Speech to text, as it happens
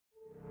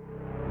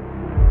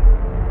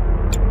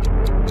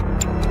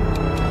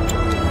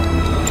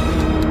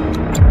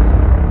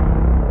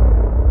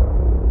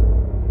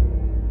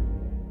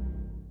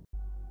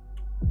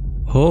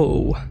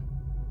Oh,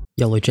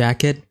 Yellow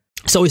Jacket.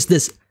 So is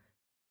this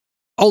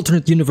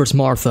alternate universe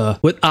Martha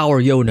with our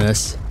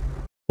Jonas?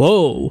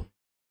 Whoa,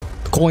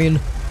 coin.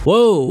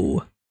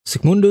 Whoa,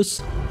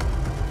 Sigmundus.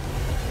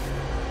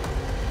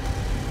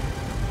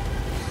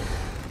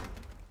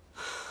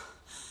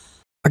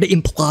 Are they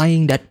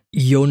implying that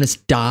Jonas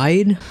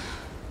died?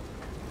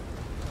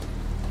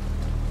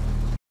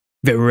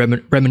 Very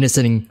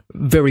reminiscing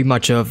very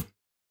much of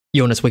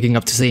Jonas waking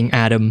up to seeing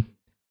Adam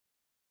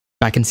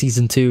back in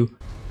season 2.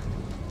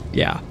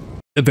 Yeah,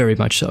 very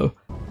much so.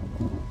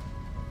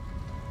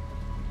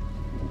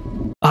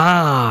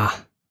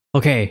 Ah,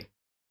 okay.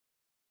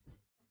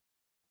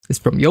 It's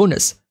from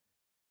Jonas,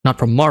 not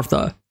from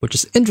Martha, which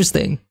is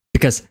interesting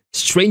because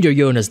Stranger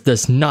Jonas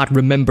does not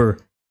remember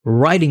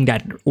writing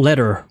that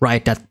letter,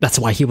 right? That's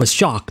why he was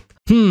shocked.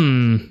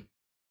 Okay.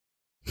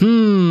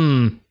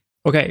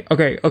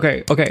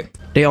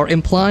 They are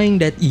implying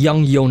that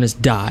young Jonas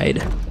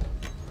died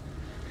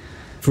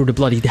through the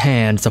bloodied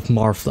hands of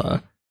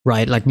Martha,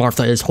 right? Like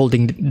Martha is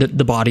holding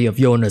the body of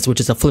Jonas,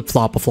 which is a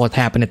flip-flop of what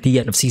happened at the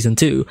end of season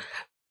 2.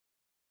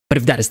 But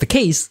if that is the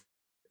case,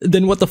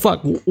 then what the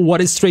fuck?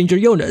 What is Stranger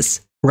Jonas,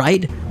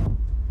 right?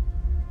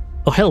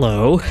 Oh,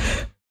 hello.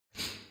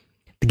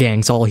 The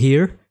gang's all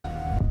here.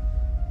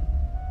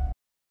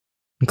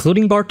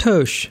 Including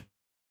Bartosz,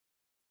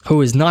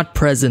 who is not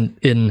present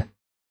in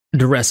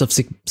the rest of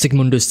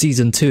Sigmundus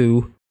season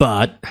 2,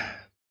 but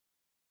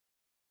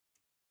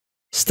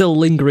still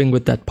lingering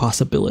with that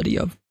possibility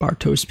of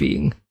Bartosz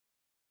being...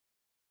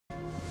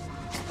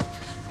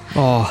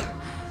 Oh.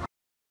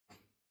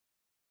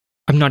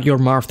 I'm not your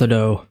Martha,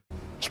 though.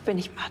 Ich bin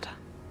nicht Martha.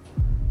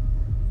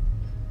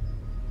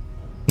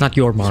 Not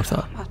your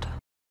Martha. Martha.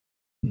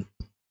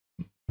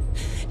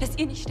 Dass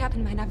ihr nicht sterbt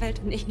in meiner Welt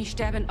und ich nicht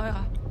sterbe in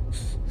eurer.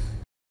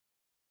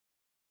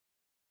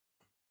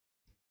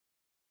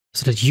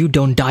 So that you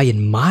don't die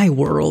in my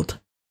world.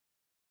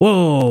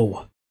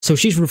 Whoa! So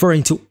she's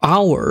referring to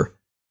our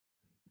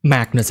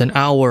Magnus and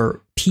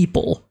our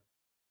people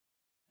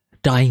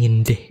dying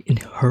in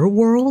her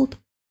world?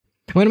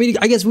 I mean,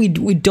 I guess we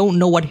don't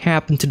know what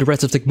happened to the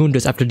rest of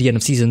Sigmundus after the end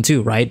of season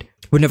 2, right?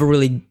 We never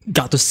really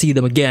got to see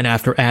them again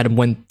after Adam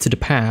went to the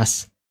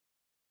past.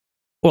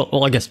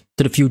 Well, I guess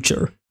to the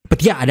future.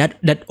 But yeah,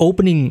 that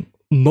opening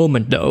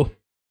moment though,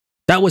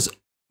 that was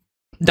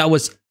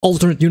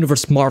alternate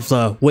universe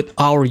Martha with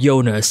our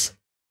Jonas,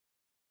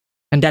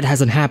 and that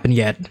hasn't happened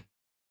yet.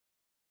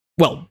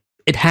 Well,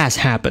 it has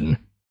happened,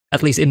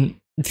 at least in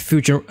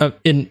future,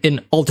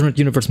 in alternate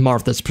universe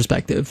Martha's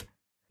perspective.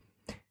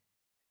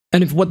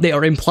 And if what they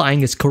are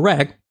implying is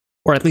correct,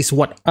 or at least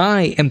what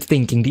I am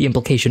thinking the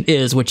implication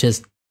is, which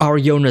is our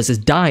Jonas is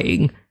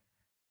dying,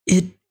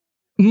 because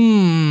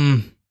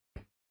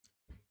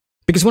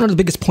one of the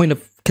biggest point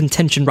of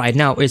contention right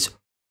now is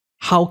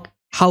how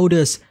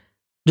does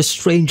the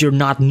stranger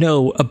not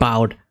know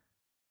about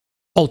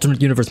alternate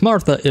universe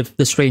Martha if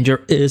the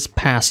stranger is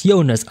past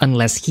Jonas,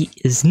 unless he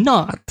is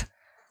not,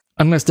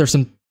 unless there's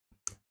some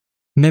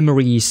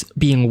memories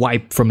being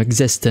wiped from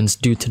existence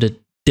due to the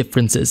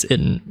differences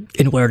in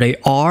where they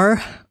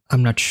are.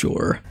 I'm not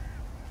sure.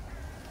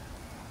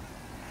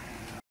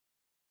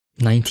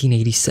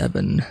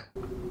 1987.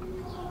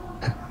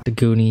 The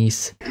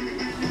Goonies.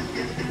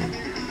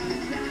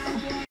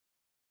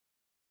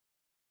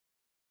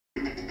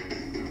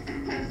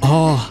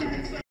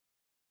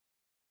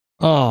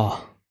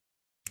 Oh.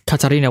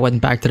 Katarina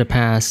went back to the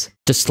past,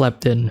 just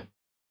slept in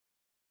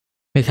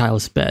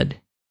Mikhail's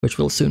bed, which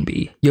will soon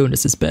be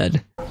Jonas's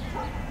bed.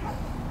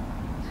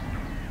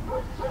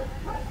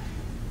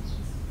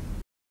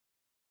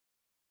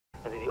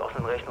 Wenn Sie die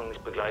offenen Rechnungen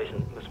nicht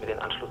begleichen, müssen wir den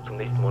Anschluss zum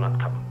nächsten Monat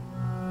kappen.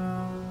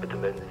 Bitte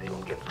melden Sie sich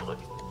umgehend zurück.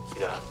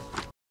 Wiederhören.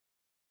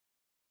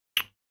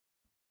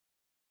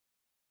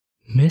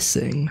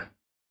 Missing.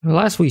 The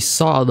last we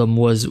saw them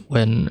was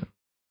when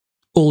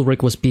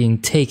Ulrich was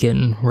being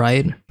taken,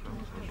 right?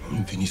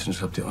 Wenigstens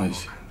habt ihr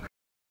euch.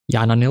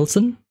 Jana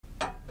Nilsson?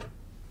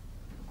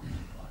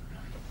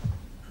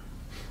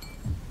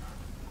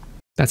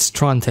 That's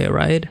Tronte,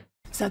 right?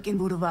 Sag ihm,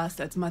 wo du warst,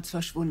 als Mats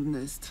verschwunden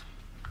ist.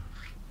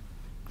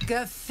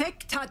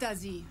 Gefickt hat er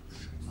sie.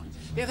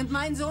 Während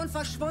mein Sohn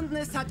verschwunden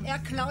ist, hat er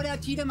Claudia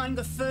Tiedemann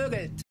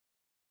gevögelt.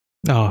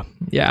 Oh,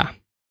 yeah.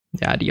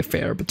 Yeah, the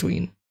affair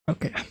between...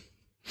 Okay.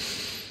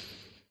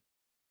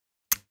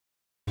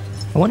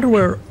 I wonder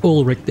where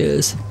Ulrich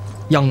is.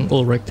 Young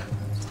Ulrich.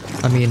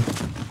 I mean...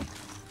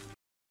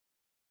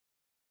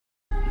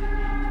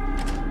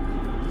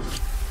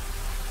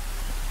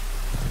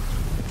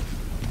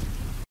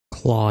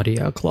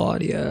 Claudia.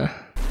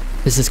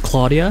 This is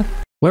Claudia?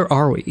 Where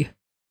are we?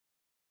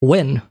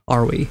 When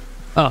are we?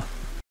 Oh.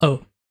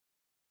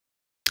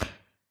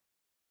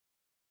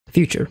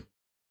 Future.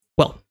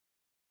 Well,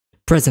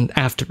 present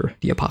after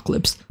the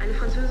apocalypse. Eine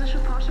französische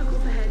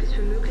Forschergruppe hält es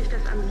für möglich,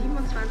 dass am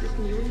 27.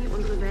 Juni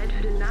unsere Welt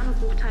für den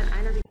Nanobruchteil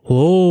einer Sekunde...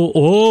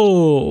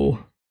 Oh!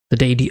 The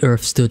day the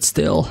Earth stood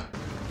still.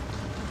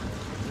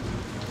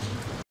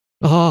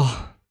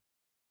 Oh.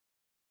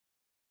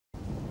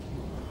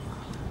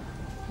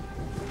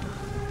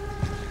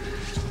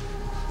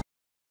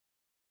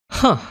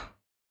 Huh.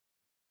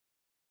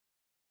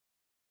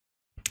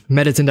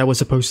 Medicine that was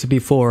supposed to be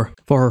for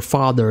her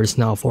father is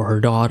now for her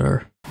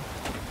daughter.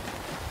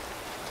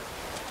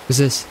 Is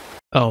this?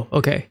 Oh,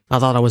 okay. I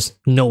thought it was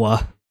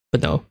Noah,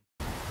 but no.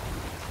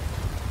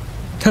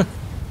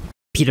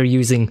 Peter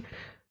using...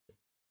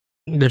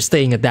 They're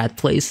staying at that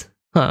place.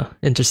 Huh,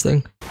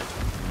 interesting.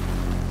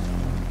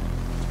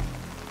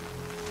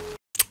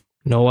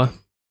 Noah.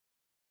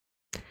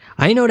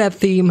 I know that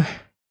theme.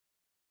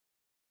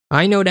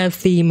 I know that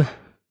theme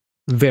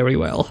very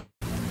well.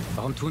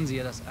 Warum tun Sie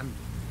ihr das an?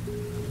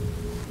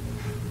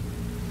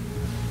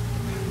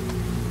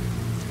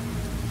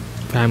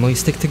 Families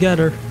stick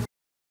together.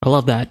 I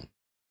love that.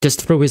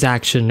 Just through his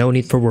action, no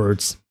need for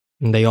words.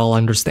 And they all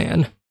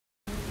understand.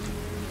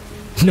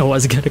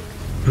 Noah's gonna...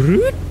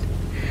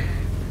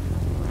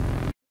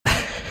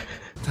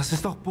 Das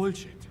ist doch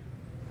Bullshit.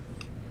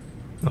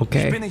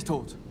 Okay. Ich bin nicht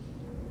tot.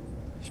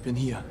 Ich bin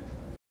hier.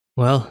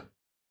 Well,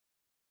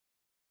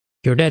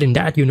 you're dead in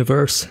that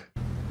universe.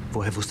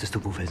 Woher wusstest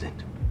du, wo wir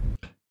sind?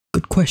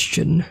 Good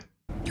question.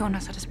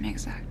 Jonas hat es mir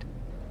gesagt.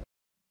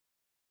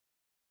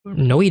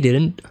 No, he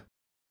didn't.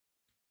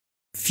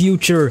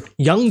 Future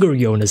younger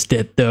Jonas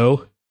did,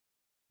 though.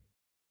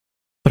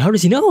 But how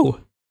does he know?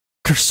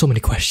 There's so many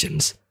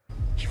questions.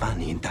 Ich war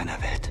nie in deiner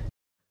Welt.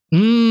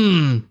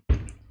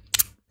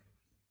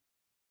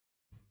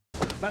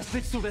 Was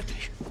willst du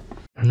wirklich?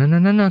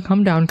 No,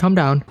 calm down, calm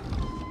down.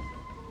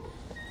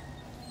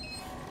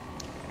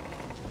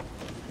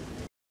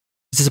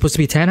 Is this supposed to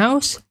be a tan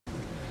house?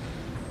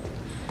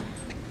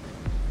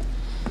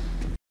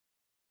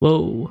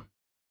 Whoa.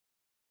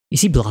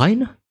 Is he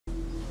blind?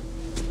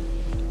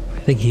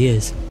 I think he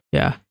is.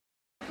 Yeah.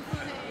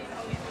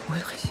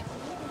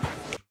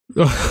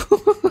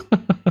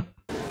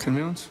 Kennen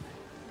wir uns?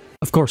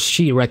 Of course,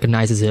 she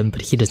recognizes him,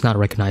 but he does not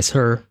recognize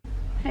her.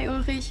 Hey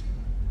Ulrich.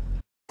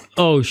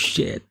 Oh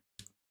shit.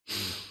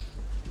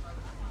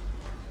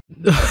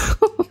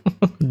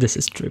 This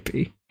is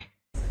trippy.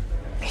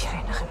 Ich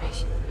erinnere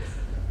mich.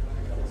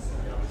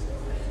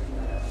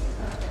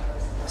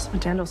 Was ist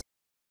mit der los?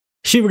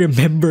 She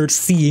remembered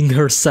seeing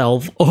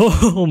herself.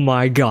 Oh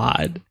my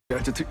god. Der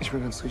alte tickt nicht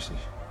mehr ganz richtig.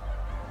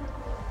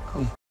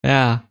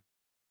 Yeah.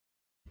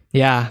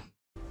 Yeah.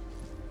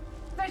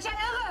 Welcher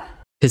Irre!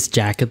 His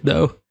jacket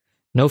though.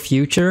 No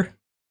future.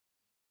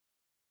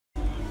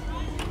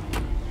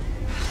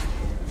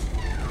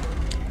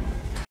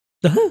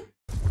 Du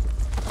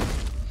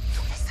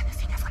lässt deine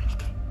Finger von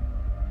Mikkel.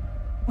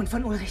 Und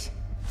von Ulrich.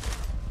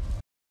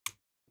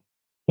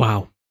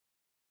 Wow.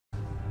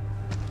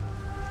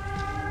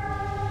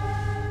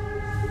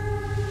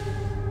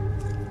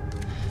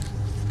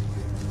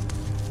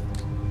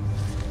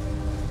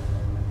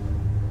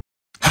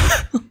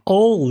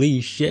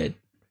 Holy shit.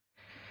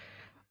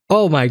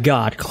 Oh my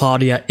god,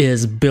 Claudia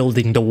is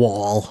building the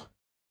wall.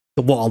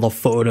 The wall of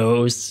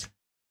photos.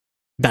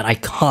 That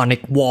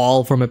iconic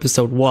wall from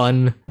episode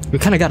 1. We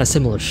kind of got a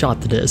similar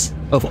shot to this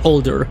of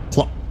older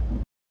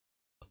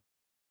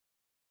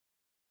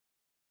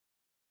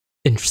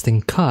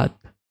Interesting cut.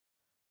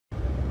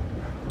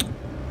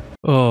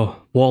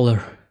 Oh,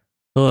 Waller.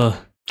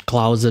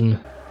 Clausen.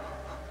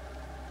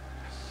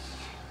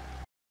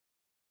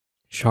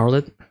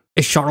 Charlotte?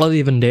 Is Charlotte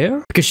even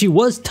there? Because she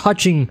was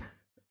touching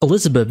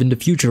Elizabeth in the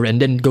future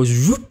and then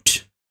goes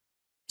root.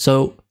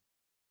 So,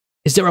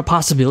 is there a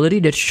possibility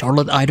that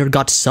Charlotte either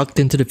got sucked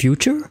into the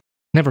future?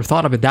 Never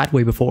thought of it that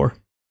way before.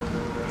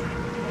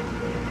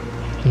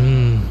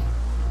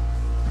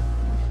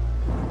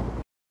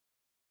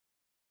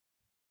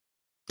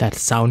 That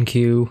sound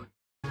cue.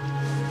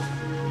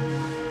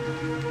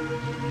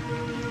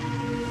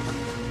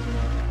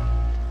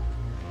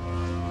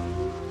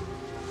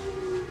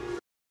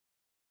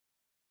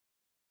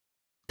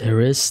 There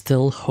is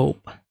still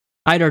hope.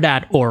 Either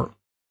that or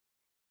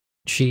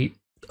she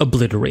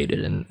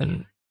obliterated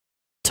and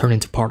turned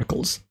into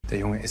particles. Der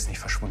Junge ist nicht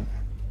verschwunden.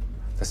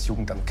 Das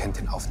Jugendamt kennt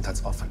den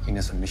Aufenthaltsort von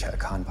Ines und Michael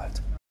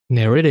Kahnwald.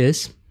 There it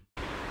is.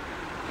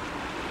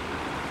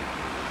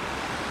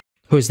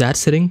 Who is that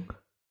sitting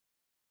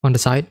on the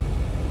side?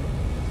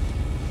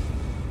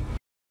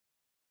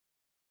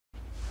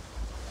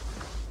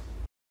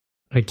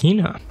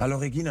 Regina. Hallo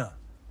Regina.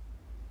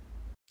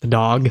 The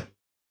dog.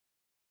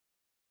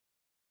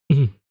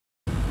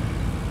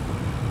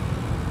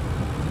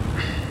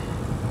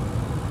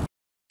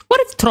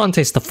 What if Tronte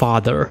is the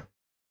father?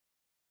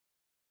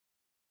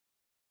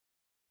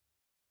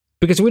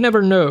 Because we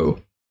never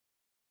know.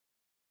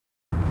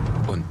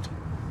 Und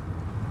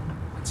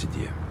hat sie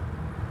dir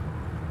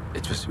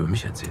etwas über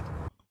mich erzählt?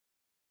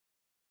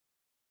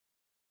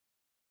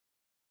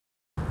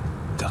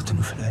 Dachte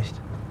nur vielleicht.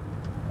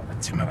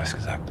 Hat sie mal was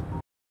gesagt?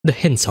 The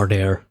hints are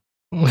there.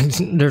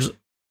 There's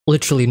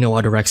literally no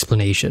other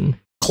explanation.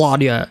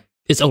 Claudia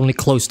is only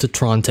close to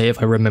Tronte,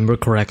 if I remember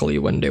correctly,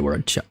 when they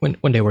were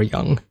when they were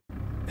young.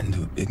 Wenn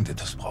du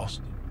irgendetwas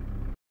brauchst.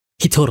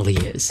 He totally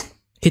is.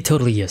 He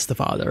totally is the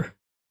father.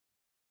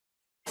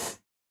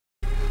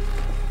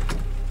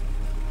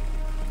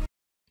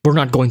 We're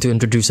not going to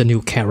introduce a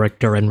new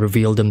character and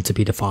reveal them to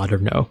be the father,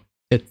 no.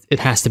 It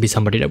has to be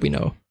somebody that we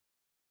know.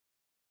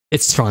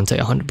 It's Tronte,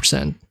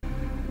 100%.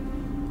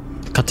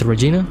 Cut to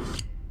Regina?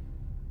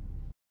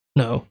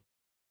 No.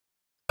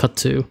 Cut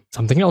to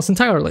something else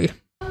entirely.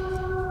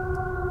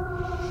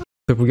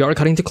 But we are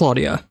cutting to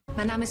Claudia.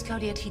 Mein Name ist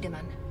Claudia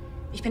Tiedemann.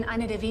 Ich bin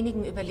eine der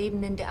wenigen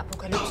Überlebenden der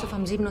Apokalypse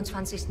vom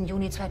 27.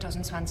 Juni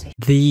 2020.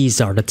 These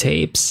are the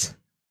tapes.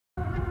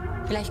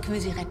 Vielleicht können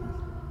wir sie retten.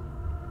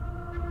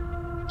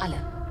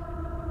 Alle.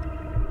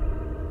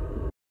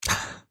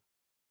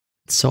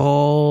 It's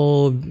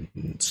all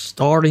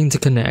starting to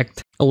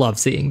connect. I love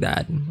seeing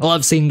that. I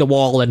love seeing the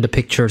wall and the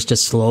pictures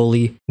just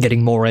slowly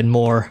getting more and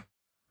more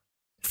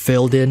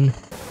filled in.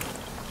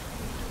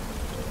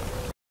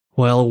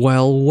 Well,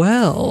 well,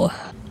 well.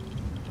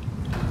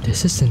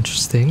 This is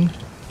interesting.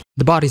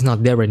 The body's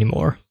not there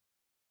anymore.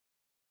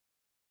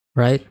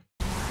 Right?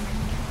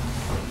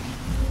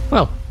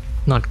 Well,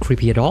 not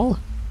creepy at all.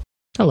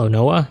 Hello,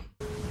 Noah.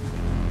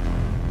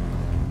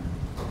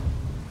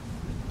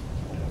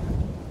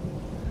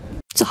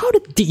 So how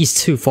did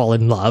these two fall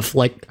in love?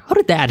 Like, how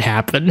did that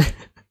happen?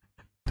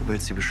 Du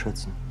willst sie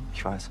beschützen.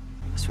 Ich weiß.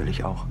 Das will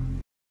ich auch.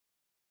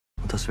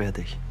 Und das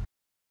werde ich.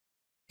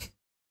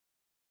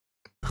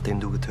 Nachdem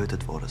du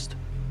getötet wurdest.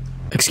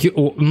 Excuse...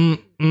 Oh,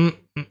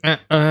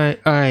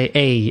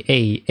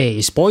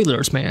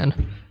 spoilers, man.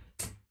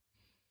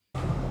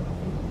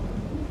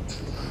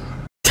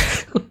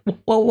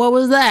 What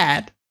was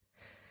that?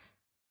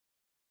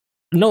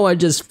 Noah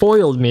just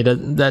spoiled me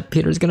that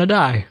Peter's gonna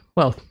die.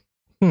 Well,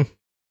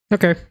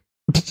 okay.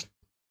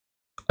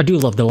 I do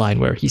love the line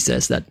where he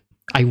says that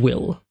I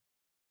will.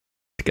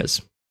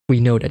 Because we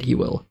know that he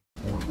will.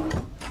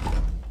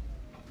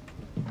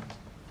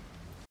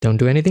 Don't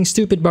do anything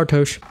stupid,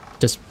 Bartosz.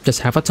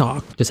 Just have a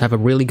talk. Just have a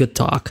really good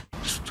talk.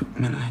 Es tut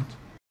mir leid.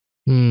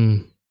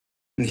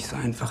 Nicht so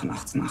einfach,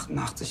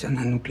 1888 an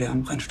einen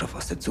nuklearen Brennstoff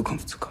aus der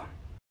Zukunft zu kommen.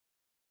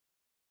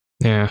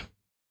 Yeah.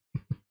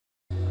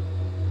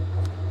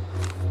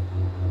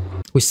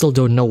 We still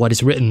don't know what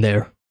is written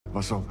there.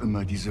 Was auch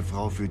immer diese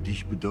Frau für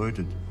dich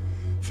bedeutet,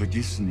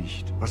 vergiss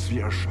nicht, was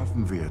wir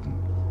erschaffen werden.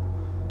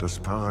 Das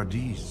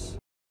Paradies.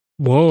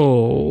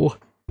 Whoa.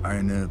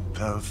 Eine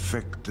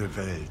perfekte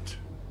Welt.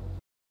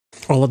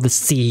 All of the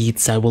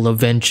seeds that will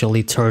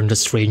eventually turn the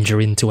stranger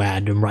into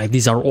Adam, right?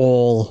 These are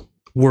all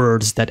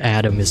words that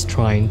Adam is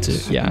trying to,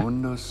 yeah.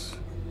 Mundus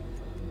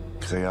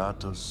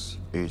creatus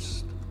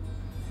est.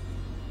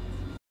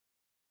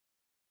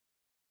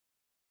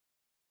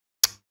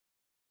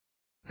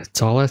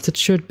 That's all as it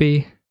should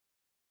be.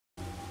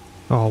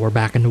 Oh, we're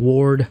back in the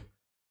ward.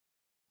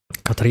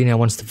 Katarina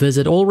wants to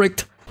visit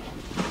Ulrich.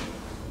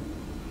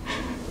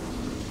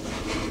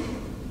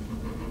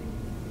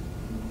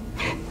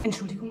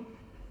 Entschuldigung.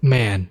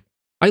 Man,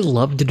 I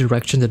love the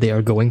direction that they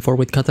are going for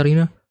with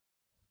Katarina.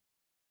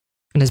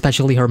 And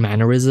especially her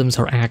mannerisms,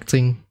 her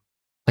acting.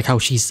 Like how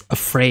she's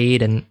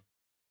afraid and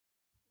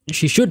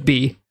she should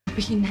be. Ob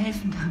ich Ihnen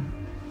helfen kann?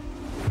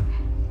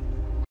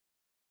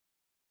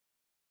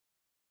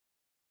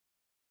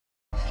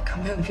 Ich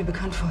komme mir irgendwie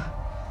bekannt vor.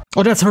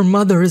 Oh, that's her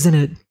mother, isn't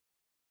it?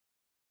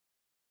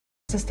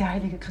 Das ist der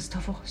heilige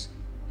Christophorus.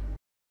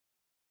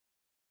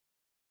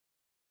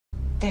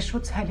 Der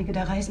Schutzheilige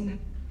der Reisenden.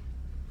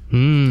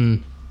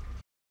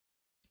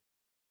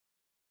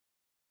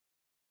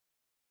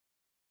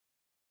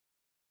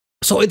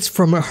 So it's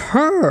from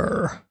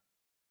her.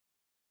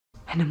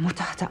 Meine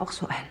Mutter hatte auch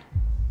so einen.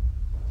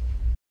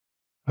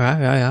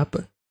 Yeah,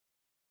 but...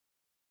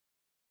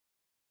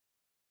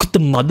 Could the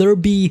mother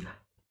be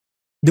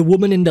the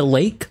woman in the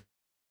lake?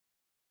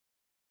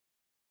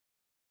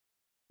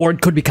 Or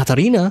it could be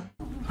Katarina.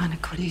 Meine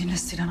Kollegin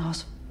lässt sie dann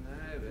raus.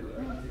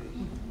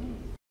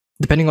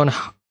 Depending on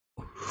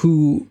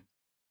who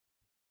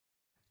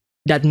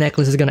that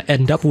necklace is gonna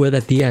end up with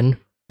at the end.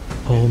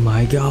 Oh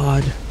my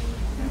god.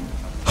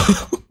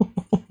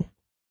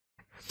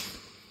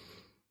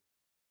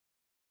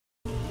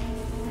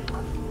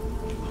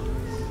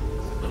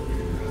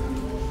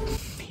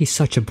 He's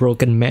such a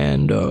broken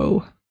man,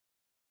 though.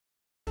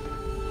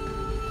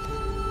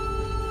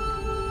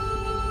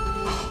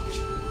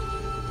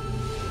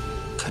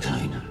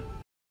 Katharina.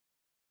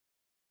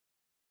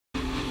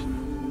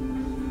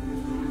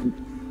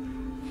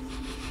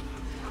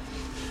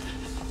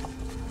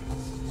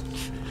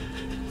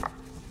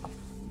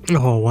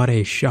 Oh, what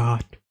a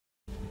shot.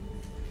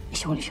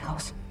 Ich hole dich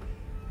raus.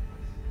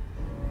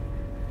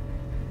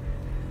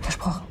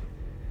 Versprochen.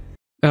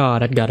 Oh,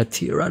 that got a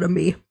tear out of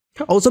me.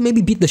 Also,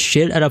 maybe beat the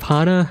shit out of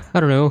Hannah. I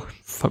don't know.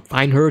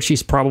 Find her.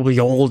 She's probably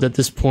old at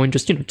this point.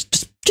 Just, you know,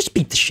 just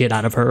beat the shit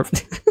out of her.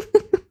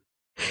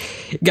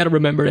 You gotta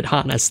remember that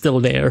Hannah's still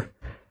there.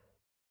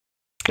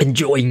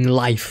 Enjoying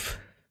life.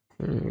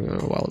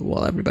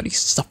 While everybody's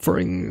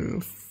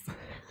suffering.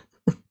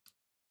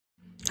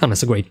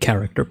 Hannah's a great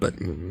character, but...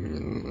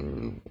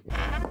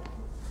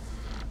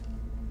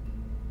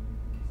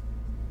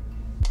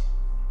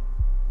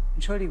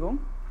 Entschuldigung?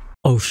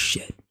 Oh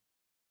shit.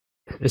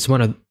 It's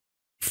one of...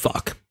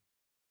 Fuck.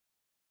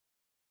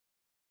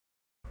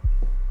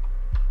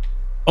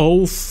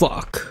 Oh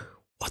fuck.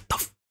 What the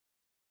f...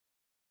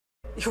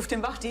 Ich rufe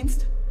den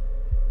Wachdienst.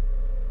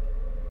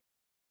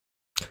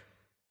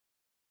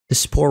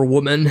 This poor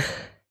woman.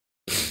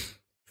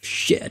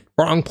 Shit.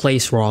 Wrong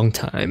place, wrong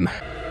time.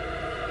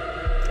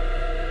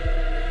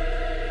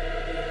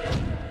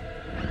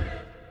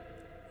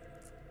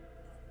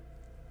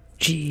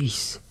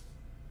 Jeez.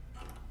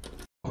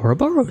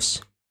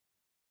 Ouroboros.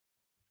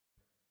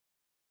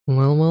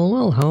 Well, well,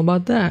 well, how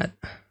about that?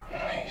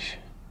 Ich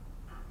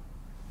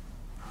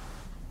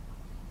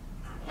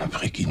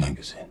hab Regina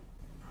gesehen.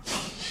 Sie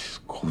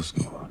ist groß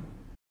geworden.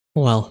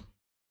 Well,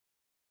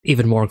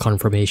 even more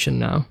confirmation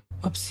now.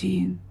 Ob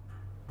sie...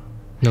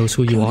 Knows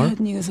who you Claudia are? hat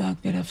nie gesagt,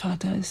 wer der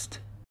Vater ist.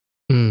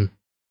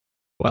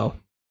 Well,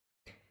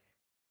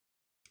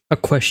 a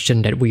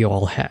question that we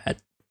all had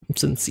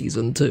since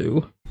season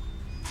 2.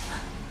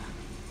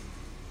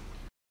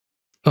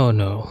 Oh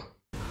no.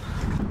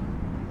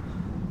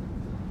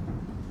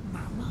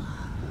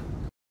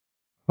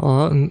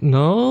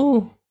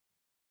 No?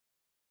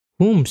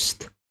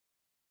 Whomst?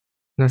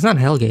 That's not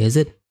Helge, is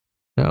it?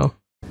 No.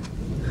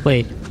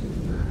 Wait.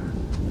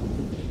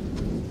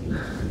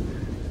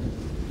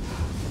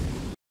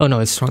 Oh no,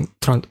 it's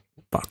Trond.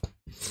 Fuck.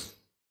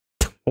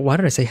 Why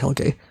did I say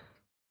Helge?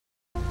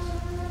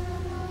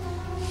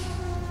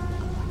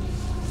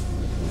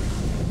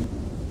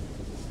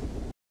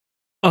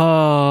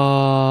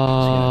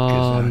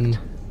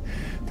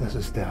 Dass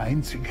es der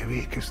einzige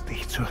Weg ist,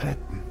 dich zu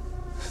retten.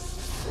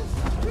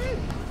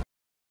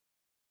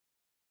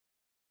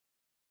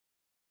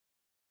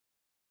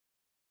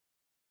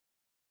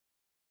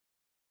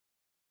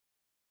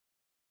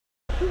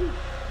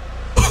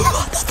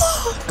 What the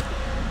fuck?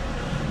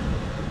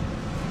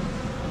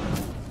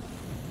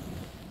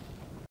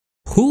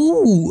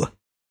 Who?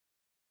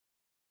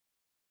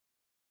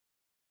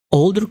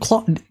 Older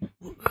Claudia?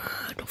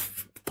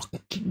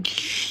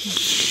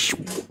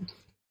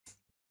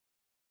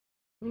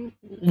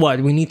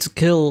 What? We need to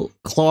kill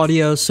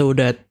Claudia so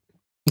that...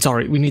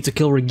 Sorry, we need to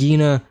kill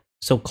Regina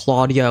so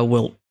Claudia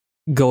will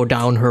go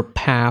down her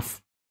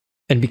path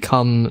and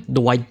become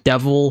the White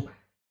Devil.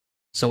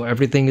 So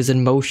everything is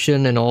in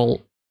motion and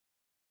all...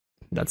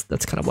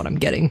 That's kind of what I'm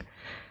getting.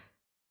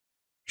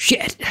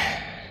 Shit!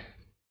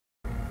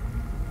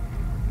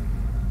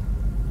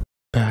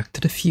 Back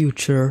to the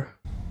Future.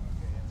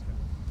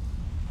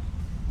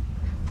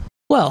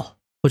 Well,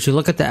 would you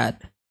look at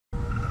that?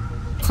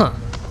 Huh.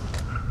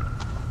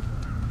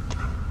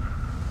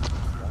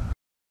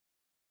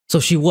 So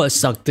she was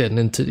sucked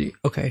into the...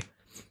 Okay.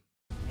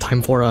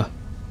 Time for a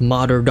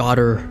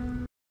mother-daughter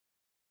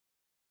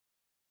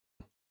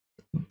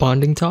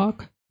bonding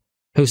talk?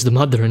 Who's the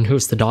mother and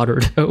who's the daughter,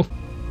 though?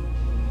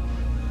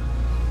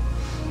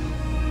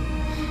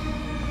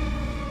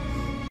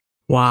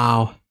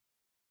 Wow.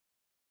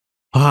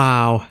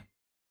 Wow.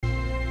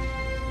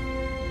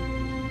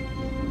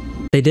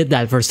 They did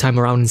that first time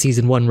around in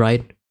season 1,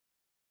 right?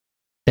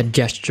 That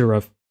gesture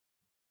of...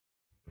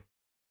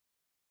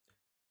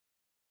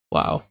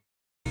 Wow.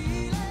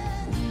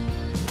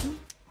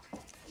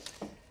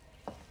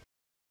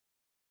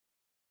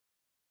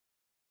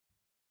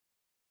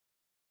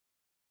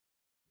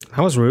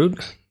 That was rude.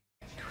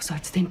 Du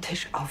sollst den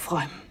Tisch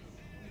aufräumen.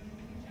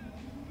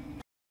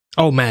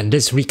 Oh man,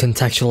 this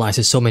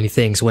recontextualizes so many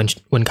things when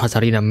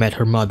Katarina met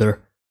her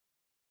mother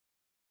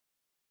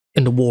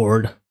in the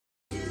ward.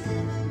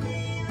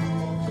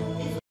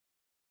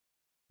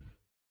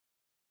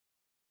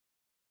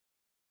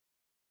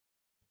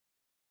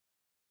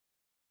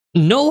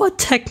 Noah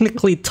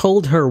technically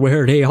told her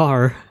where they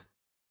are.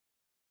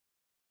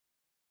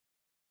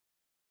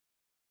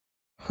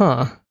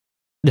 Huh.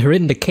 They're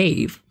in the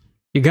cave.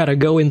 You gotta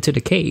go into the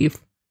cave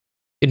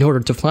in order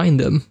to find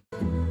them.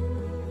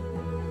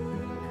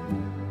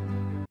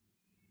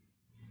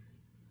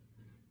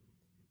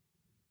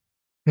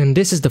 And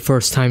this is the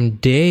first time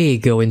they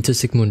go into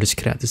Sigmundus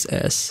Kratus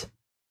S.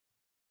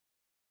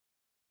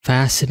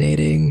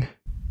 Fascinating.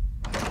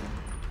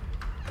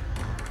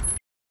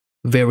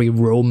 Very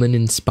Roman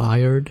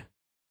inspired.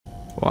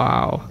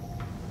 Wow.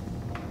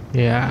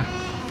 Yeah.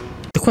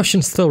 The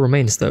question still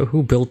remains though,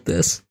 who built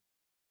this?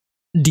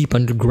 Deep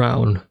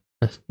underground.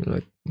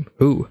 Like,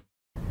 who?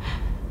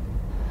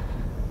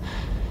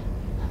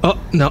 Oh,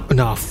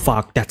 no,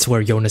 fuck, that's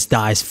where Jonas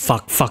dies.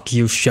 Fuck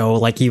you, show.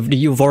 Like,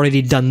 you've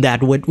already done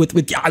that with...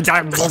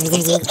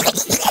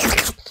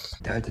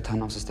 Der alte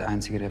Thanos ist der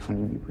Einzige, der von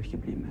ihm übrig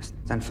geblieben ist.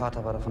 Sein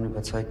Vater war davon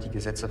überzeugt, die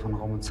Gesetze von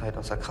Raum und Zeit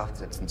außer Kraft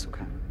setzen zu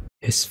können.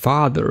 His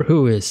father?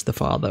 Who is the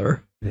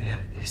father? Wer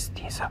ist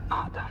dieser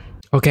Adam?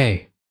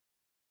 Okay.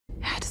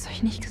 Er hat es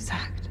euch nicht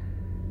gesagt.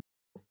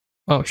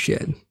 Oh,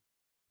 shit.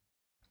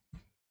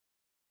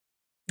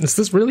 Is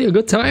this really a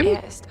good time?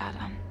 Er ist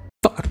Adam.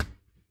 Fuck.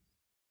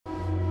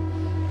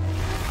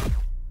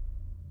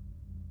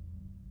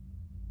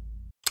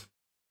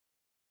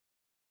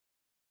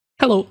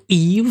 Hello,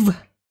 Eve.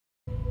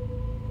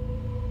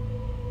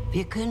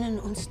 Wir können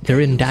uns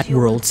They're in that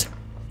world's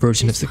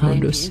version of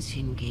Sigmundus.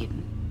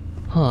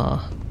 Huh.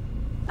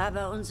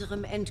 Aber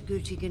unserem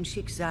endgültigen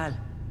Schicksal.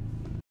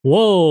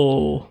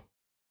 Whoa.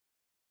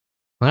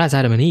 Well, that's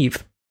Adam and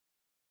Eve.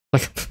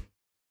 Like,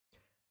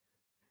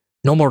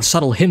 No more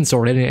subtle hints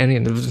or any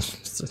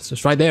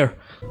it's right there.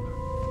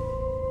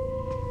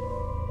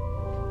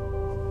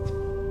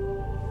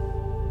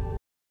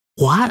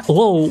 What?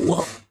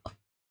 Whoa.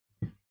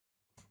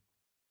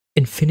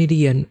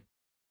 Infinity and...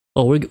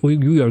 Oh,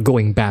 we are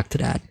going back to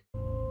that.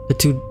 The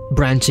two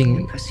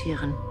branching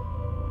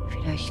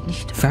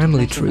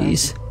family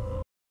trees.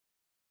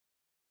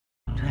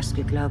 Du hast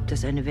geglaubt,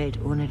 dass eine Welt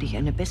ohne dich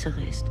eine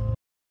bessere ist.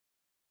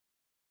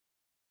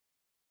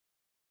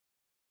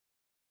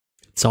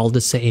 It's all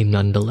the same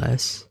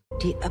nonetheless.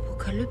 Die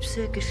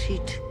Apokalypse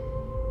geschieht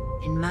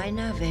in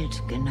meiner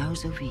Welt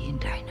genauso wie in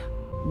deiner.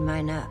 In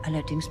meiner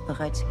allerdings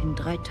bereits in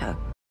 3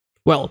 Tagen.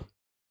 Well,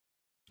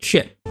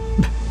 shit.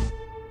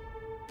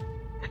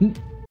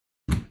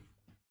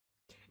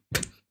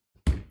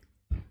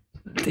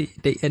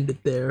 They ended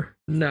there.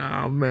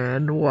 Nah,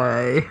 man,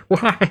 why?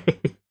 Why?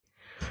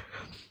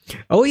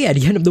 Oh yeah,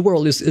 the end of the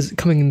world is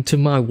coming into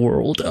my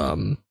world.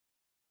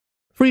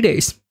 3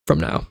 days from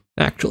now,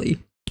 actually.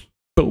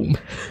 Boom.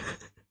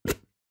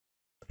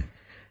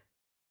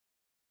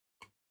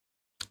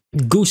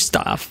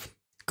 Gustav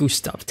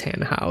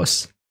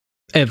Tannhaus.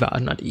 Eva,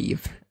 not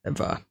Eve.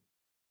 Eva.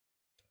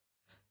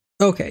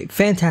 Okay,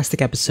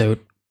 fantastic episode.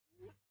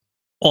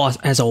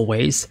 As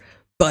always,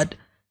 but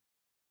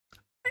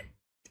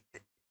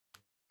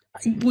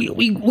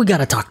we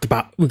gotta talk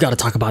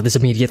about this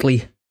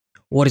immediately.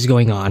 What is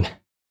going on?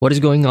 What is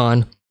going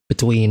on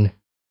between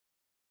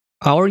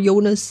our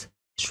Jonas,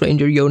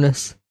 Stranger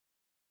Jonas,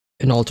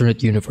 and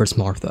alternate universe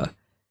Martha?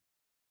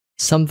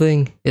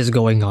 Something is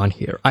going on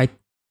here. I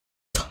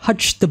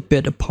touched a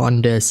bit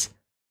upon this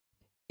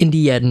in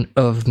the end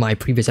of my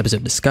previous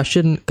episode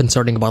discussion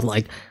concerning about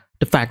like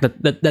the fact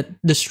that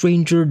the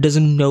stranger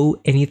doesn't know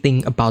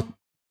anything about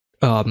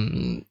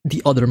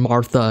the other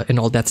Martha and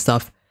all that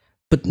stuff.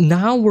 But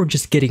now we're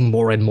just getting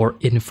more and more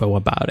info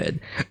about it.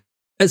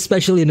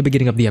 Especially in the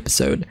beginning of the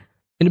episode.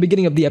 In the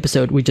beginning of the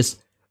episode, we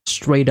just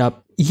straight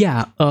up,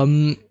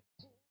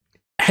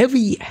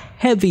 heavy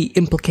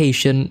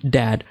implication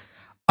that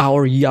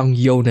our young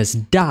Jonas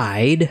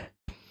died.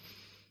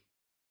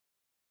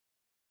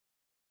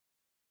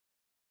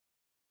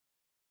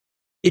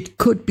 It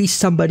could be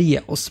somebody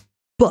else,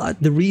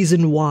 but the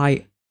reason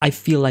why I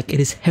feel like it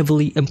is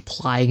heavily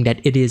implying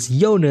that it is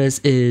Jonas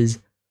is,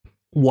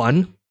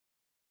 one,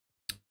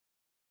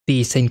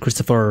 the St.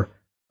 Christopher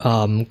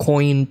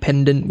coin,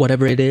 pendant,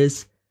 whatever it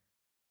is,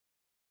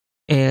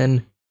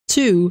 and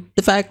two,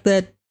 the fact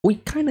that we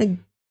kind of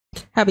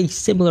have a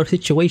similar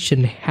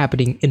situation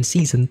happening in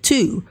season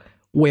 2,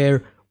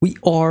 where we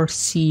are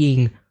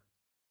seeing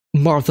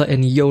Martha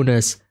and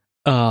Jonas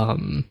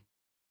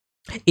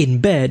in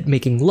bed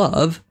making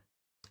love,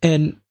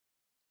 and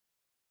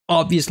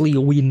obviously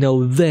we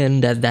know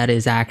then that that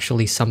is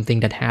actually something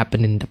that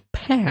happened in the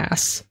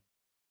past,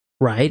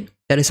 right?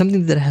 That is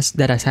something that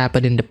has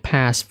happened in the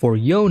past for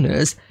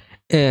Jonas,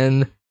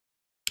 and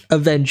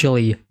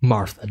eventually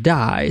Martha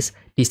dies,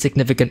 the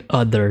significant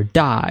other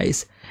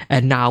dies,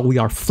 and now we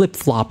are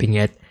flip-flopping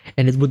it,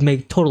 and it would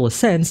make total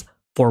sense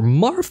for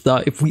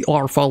Martha, if we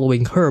are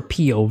following her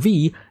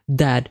POV,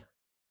 that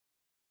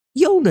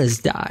Jonas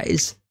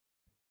dies.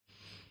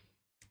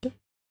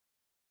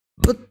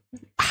 But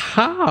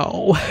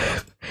how?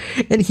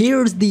 And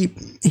here's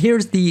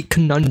the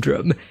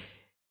conundrum.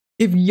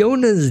 If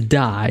Jonas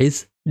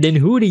dies, then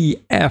who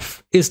the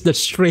F is the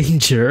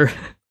stranger?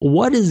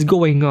 What is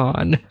going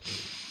on?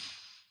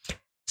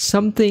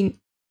 Something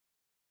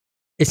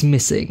is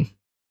missing.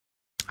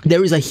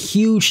 There is a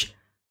huge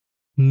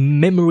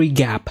memory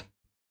gap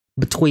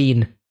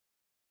between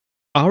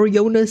our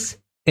Jonas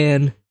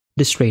and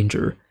the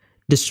stranger.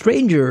 The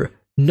stranger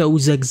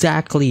knows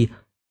exactly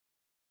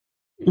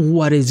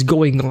what is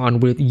going on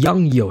with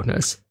young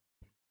Jonas,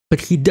 but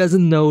he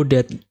doesn't know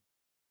that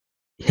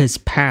his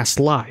past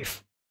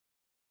life,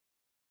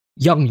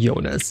 young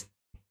Jonas,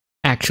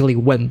 actually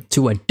went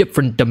to a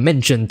different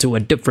dimension, to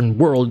a different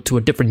world, to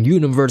a different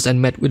universe,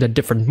 and met with a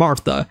different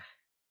Martha.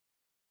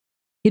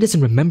 He doesn't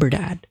remember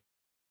that.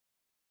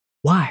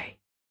 Why?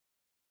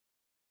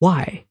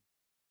 Why?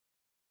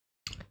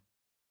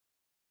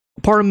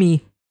 Part of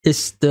me is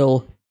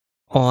still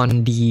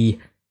on the...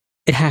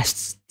 It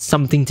has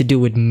something to do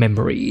with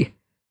memory.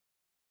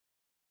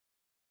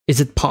 Is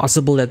it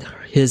possible that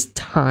his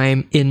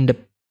time in the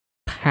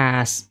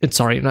past...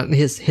 Sorry, not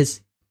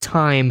his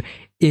time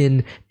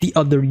in the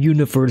other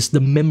universe, the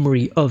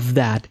memory of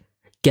that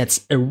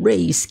gets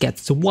erased,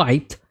 gets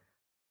wiped,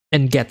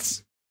 and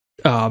gets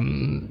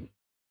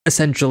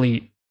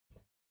essentially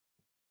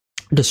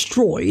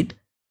destroyed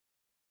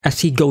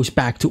as he goes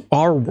back to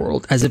our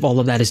world, as if all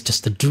of that is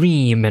just a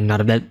dream and none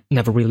of that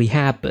never really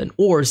happened?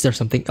 Or is there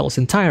something else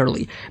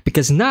entirely?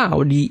 Because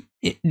now the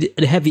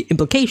heavy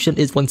implication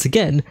is, once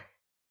again,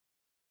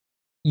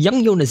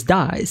 young Jonas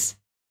dies.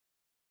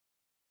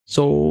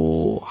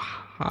 So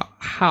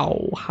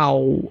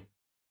how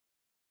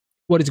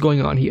what is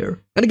going on here?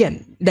 And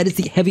again, that is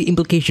the heavy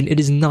implication. It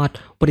is not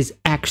what is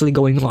actually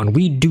going on.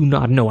 We do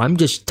not know. I'm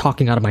just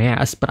talking out of my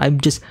ass, but I'm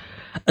just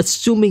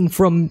assuming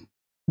from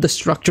the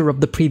structure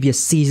of the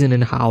previous season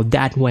and how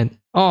that went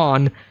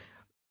on,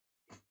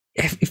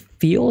 it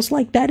feels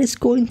like that is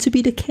going to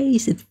be the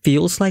case. It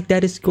feels like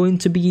that is going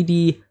to be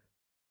the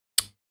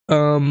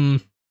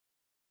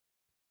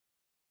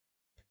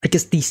I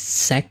guess the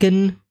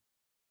second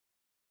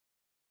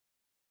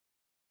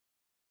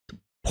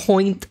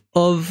point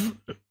of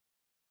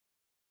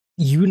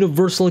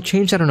universal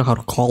change. I don't know how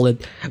to call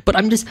it, but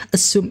I'm just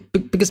assuming,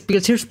 because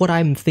here's what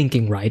I'm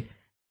thinking, right?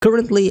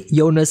 Currently,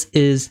 Jonas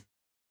is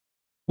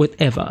with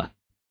Eva,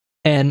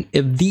 and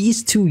if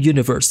these two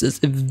universes,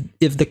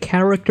 if the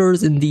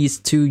characters in these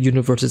two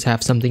universes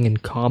have something in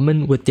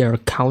common with their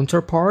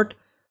counterpart,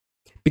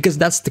 because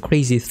that's the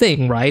crazy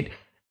thing, right?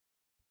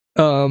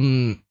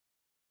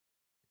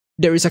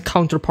 There is a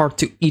counterpart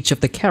to each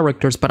of the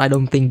characters, but I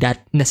don't think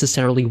that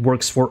necessarily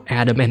works for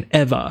Adam and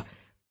Eva,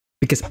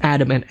 because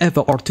Adam and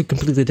Eva are two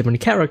completely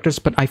different characters,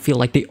 but I feel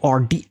like they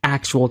are the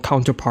actual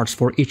counterparts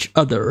for each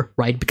other,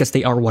 right? Because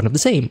they are one of the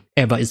same.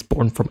 Eva is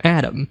born from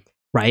Adam,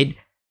 right?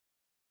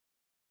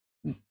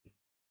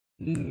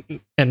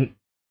 And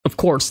of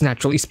course,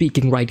 naturally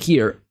speaking, right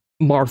here,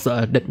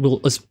 Martha, that will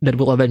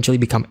eventually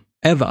become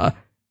Eva,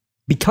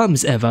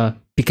 becomes Eva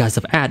because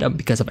of Adam,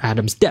 because of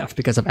Adam's death,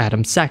 because of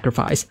Adam's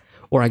sacrifice,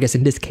 or I guess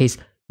in this case,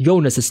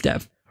 Jonas's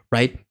death,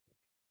 right?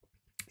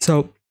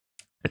 So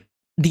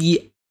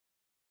the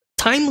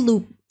time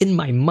loop in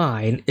my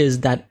mind is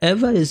that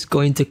Eva is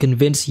going to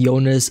convince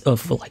Jonas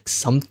of like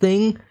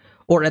something,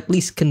 or at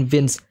least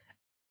convince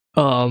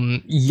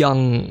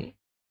young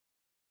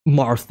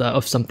Martha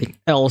of something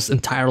else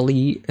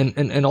entirely,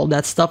 and all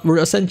that stuff. We're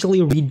essentially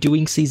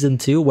redoing season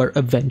 2, where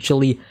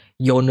eventually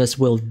Jonas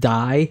will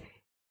die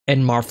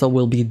and Martha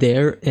will be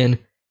there, and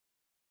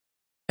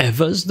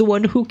Eva's the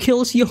one who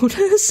kills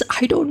Jonas?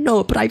 I don't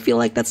know, but I feel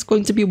like that's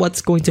going to be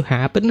what's going to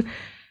happen.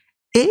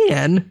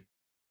 And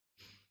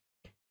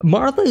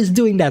Martha is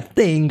doing that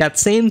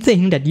same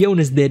thing that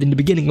Jonas did in the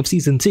beginning of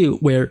season 2,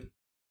 where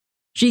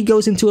she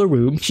goes into a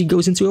room, she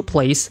goes into a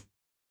place,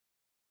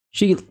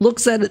 she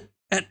looks at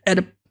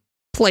a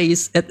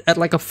place, at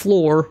like a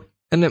floor,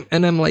 and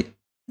I'm like,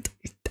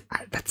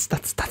 that's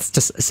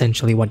just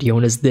essentially what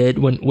Jonas did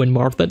when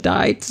Martha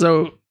died.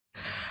 So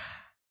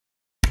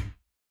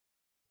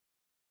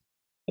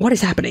what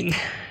is happening?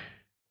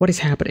 What is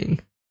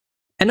happening?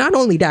 And not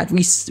only that,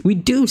 we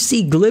do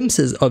see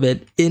glimpses of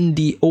it in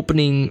the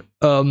opening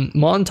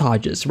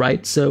montages,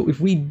 right? So if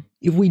we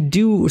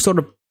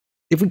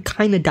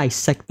kind of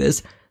dissect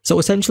this, so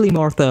essentially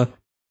Martha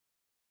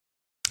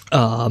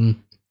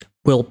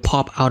will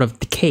pop out of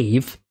the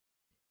cave.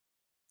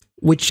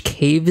 Which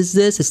cave is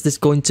this? Is this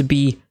going to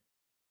be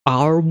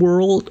our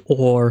world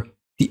or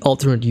the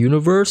alternate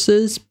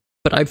universes?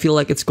 But I feel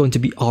like it's going to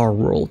be our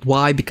world.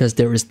 Why? Because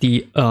there is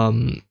the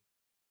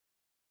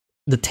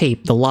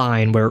tape, the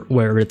line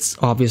where it's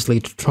obviously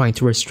trying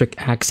to restrict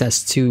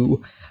access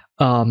to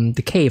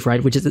the cave,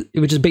 right? Which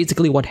is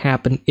basically what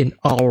happened in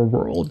our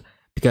world,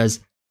 because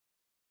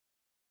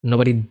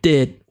nobody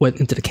went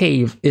into the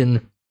cave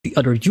in the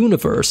other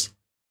universe,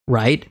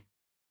 right?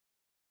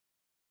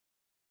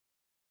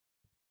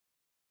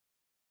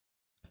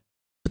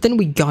 But then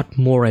we got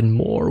more and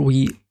more.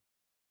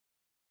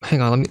 Hang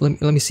on,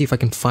 let me see if I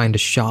can find a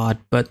shot,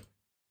 but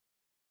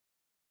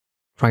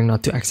trying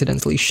not to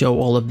accidentally show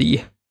all of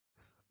the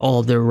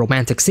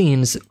romantic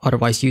scenes,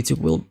 otherwise YouTube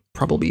will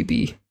probably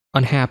be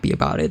unhappy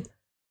about it.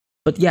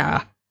 But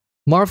yeah,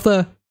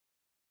 Martha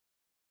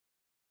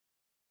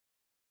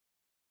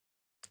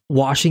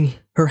washing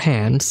her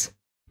hands,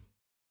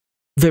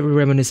 very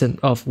reminiscent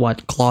of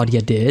what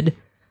Claudia did.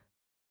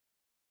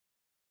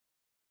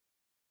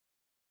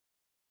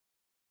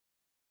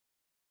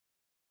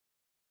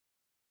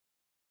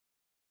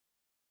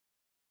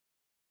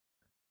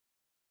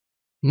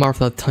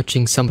 Martha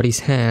touching somebody's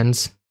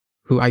hands,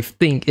 who I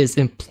think is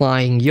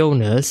implying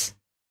Jonas.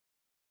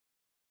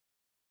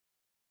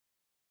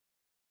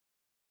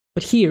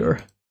 But here,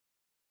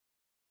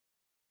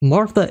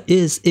 Martha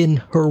is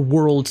in her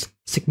world's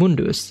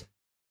Sigmundus.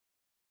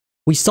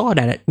 We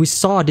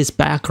saw this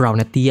background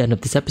at the end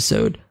of this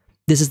episode.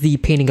 This is the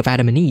painting of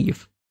Adam and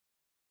Eve.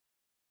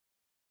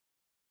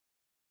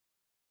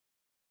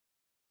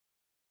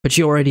 But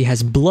she already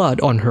has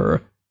blood on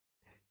her.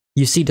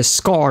 You see the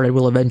scar that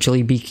will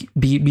eventually be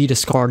the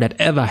scar that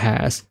Eva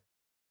has,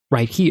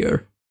 right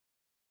here.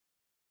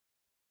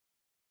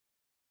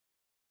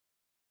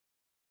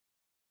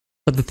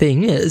 But the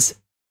thing is,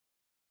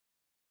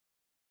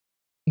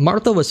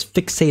 Martha was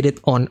fixated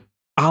on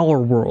our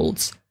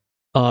world's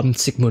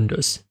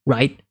Sigmundus,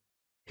 right?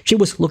 She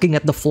was looking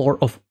at the floor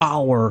of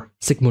our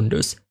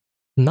Sigmundus,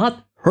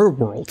 not her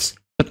worlds,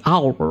 but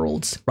our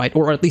worlds, right?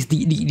 Or at least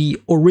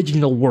the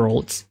original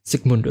world's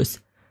Sigmundus.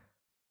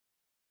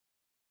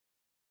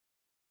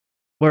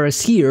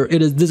 Whereas here,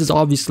 this is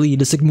obviously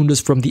the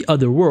Sigmundus from the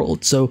other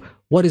world. So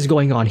what is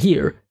going on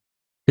here?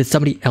 Did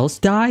somebody else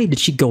die? Did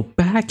she go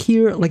back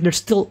here? Like, there's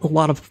still a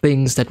lot of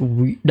things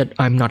that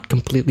I'm not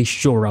completely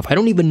sure of. I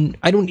don't even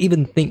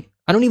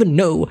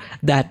know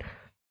that.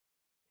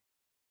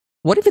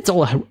 What if it's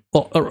all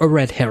a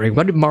red herring?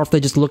 What if Martha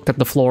just looked at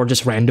the floor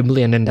just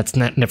randomly and then that's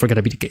never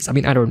gonna be the case? I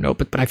mean, I don't know,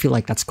 but I feel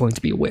like that's going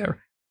to be aware.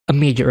 a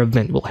major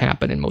event will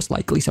happen and most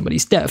likely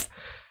somebody's death.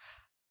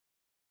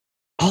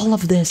 All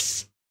of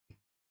this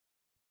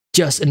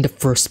just in the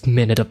first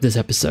minute of this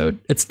episode.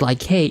 It's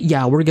like, hey,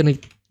 yeah, we're gonna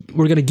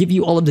give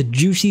you all of the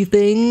juicy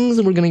things,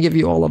 and we're gonna give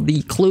you all of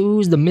the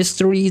clues, the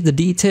mysteries, the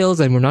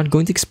details, and we're not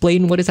going to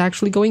explain what is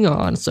actually going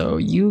on. So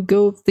you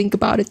go think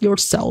about it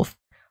yourself.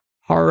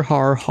 Har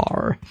har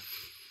har.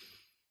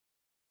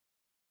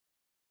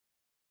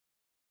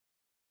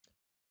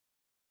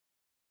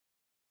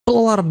 A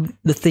lot of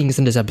the things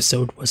in this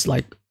episode was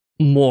like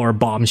more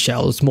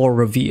bombshells, more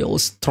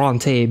reveals.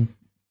 Tronte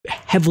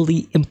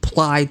heavily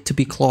implied to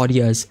be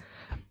Claudia's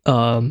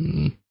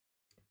partner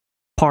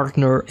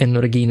and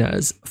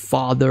Regina's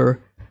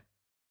father.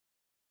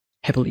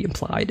 Heavily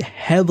implied.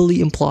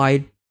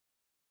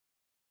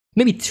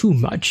 Maybe too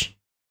much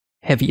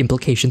heavy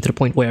implication to the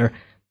point where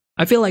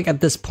I feel like at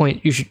this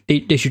point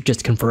they should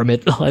just confirm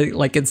it.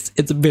 Like it's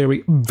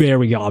very,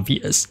 very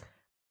obvious.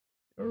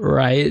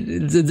 Right?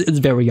 It's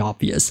very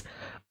obvious.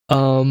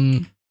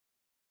 And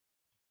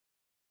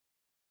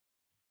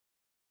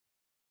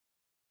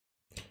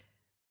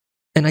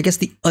I guess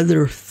the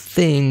other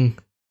thing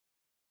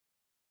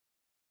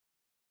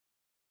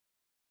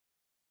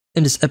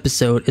in this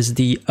episode is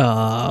the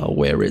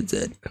where is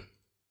it?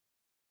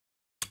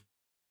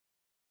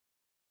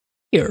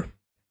 Here.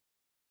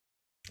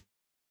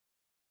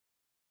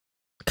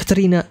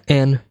 Katarina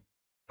and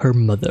her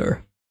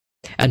mother.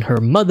 And her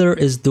mother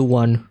is the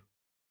one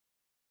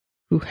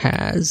who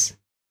has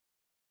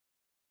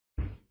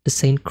the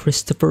St.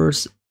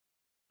 Christopher's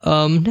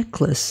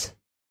necklace.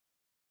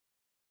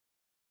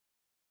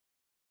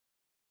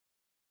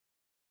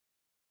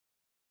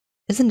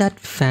 Isn't that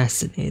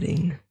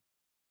fascinating?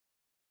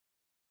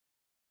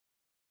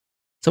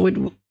 So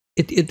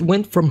it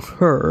went from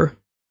her,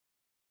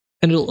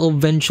 and it'll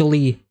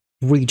eventually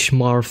reach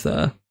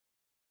Martha.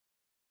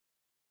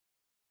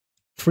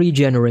 3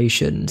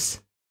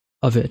 generations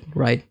of it,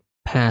 right?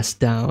 Passed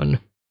down.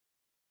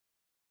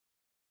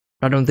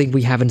 I don't think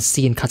we haven't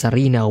seen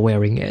Katarina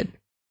wearing it.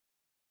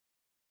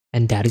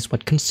 And that is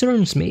what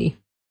concerns me.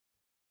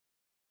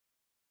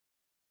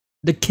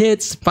 The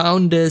kids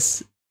found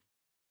this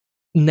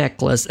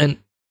necklace, and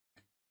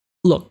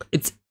look,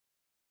 it's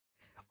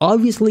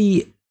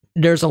obviously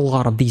there's a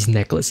lot of these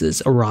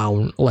necklaces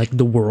around like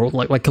the world.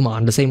 Like come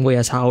on, the same way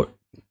as how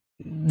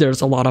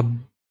there's a lot of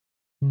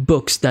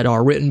books that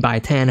are written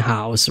by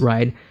Tannhaus,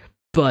 right?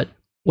 But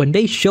when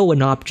they show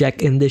an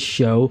object in this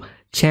show,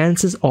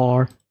 chances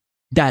are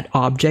that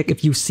object,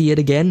 if you see it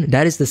again,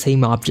 that is the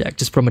same object,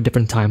 just from a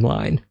different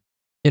timeline.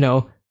 You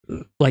know,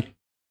 like,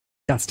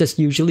 that's just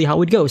usually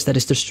how it goes. That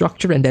is the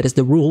structure and that is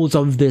the rules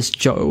of this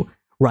show,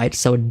 right?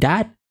 So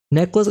that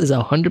necklace is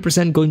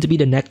 100% going to be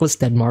the necklace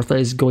that Martha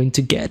is going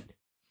to get.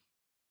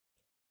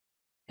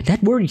 And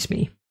that worries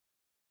me,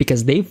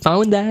 because they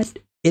found that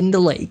in the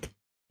lake.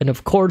 And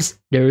of course,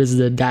 there is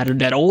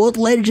that old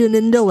legend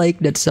in the lake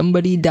that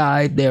somebody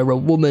died there, a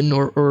woman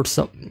or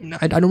something.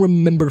 I don't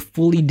remember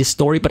fully the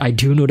story, but I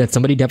do know that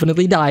somebody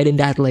definitely died in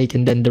that lake,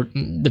 and then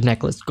the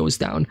necklace goes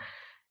down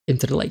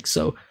into the lake.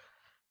 So,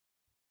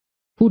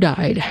 who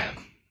died?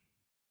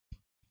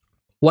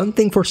 One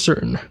thing for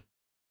certain,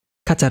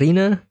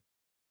 Katarina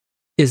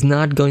is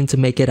not going to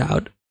make it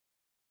out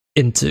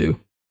into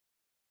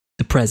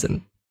the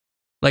present.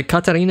 Like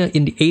Katarina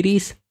in the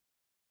 80s,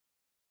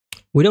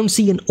 we don't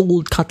see an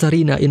old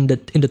Katarina in the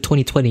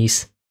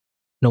 2020s.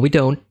 No, we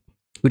don't.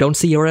 We don't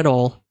see her at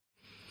all.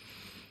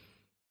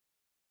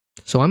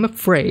 So I'm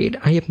afraid,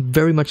 I am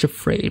very much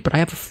afraid, but I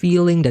have a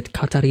feeling that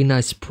Katarina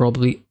is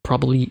probably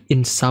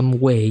in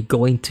some way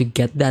going to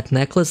get that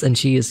necklace, and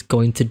she is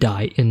going to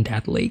die in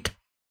that lake.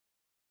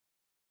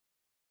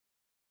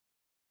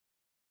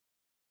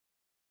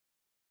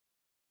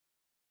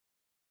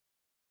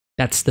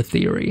 That's the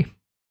theory.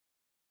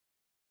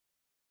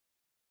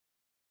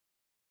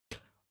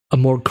 A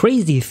more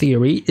crazy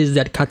theory is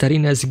that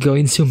Katarina is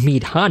going to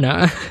meet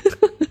Hana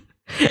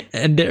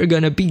and they're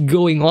gonna be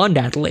going on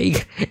that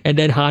lake, and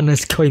then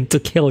Hana's going to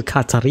kill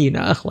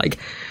Katarina. Like,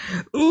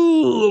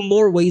 ooh,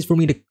 more ways for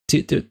me to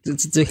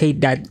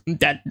hate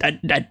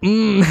that.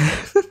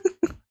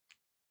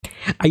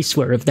 I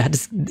swear, if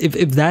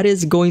that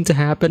is going to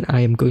happen, I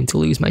am going to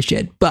lose my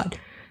shit. But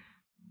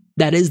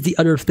that is the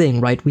other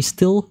thing, right? We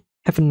still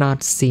have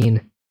not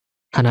seen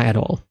Hana at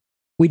all.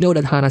 We know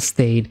that Hana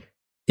stayed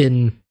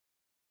in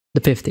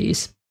the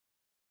 50s.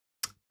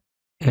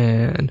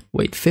 And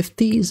wait,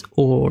 50s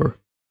or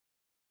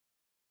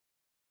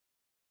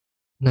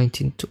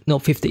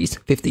 50s,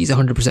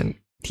 100%.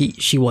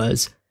 She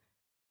was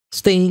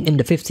staying in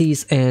the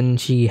 50s, and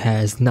she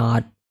has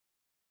not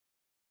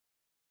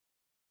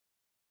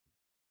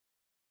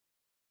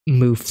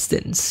moved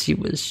since.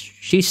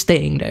 She's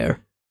staying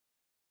there.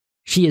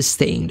 She is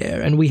staying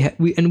there, and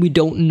we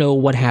don't know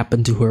what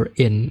happened to her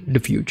in the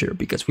future,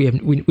 because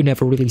we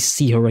never really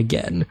see her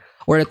again,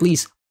 or at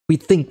least we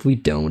think we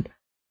don't.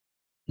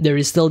 There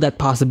is still that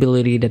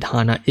possibility that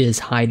Hana is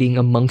hiding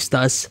amongst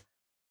us,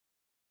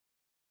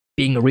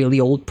 being a really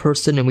old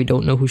person, and we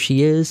don't know who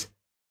she is.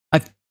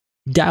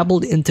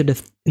 dabbled into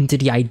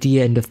the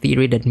idea and the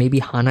theory that maybe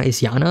Hana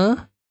is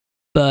Yana,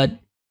 but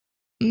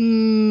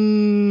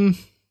now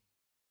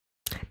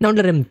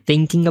that I'm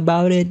thinking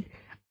about it,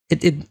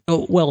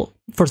 well,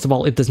 first of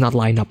all, it does not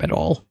line up at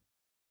all.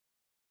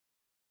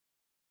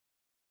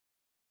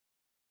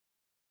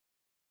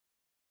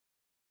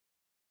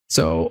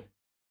 So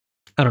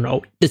I don't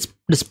know.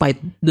 Despite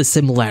the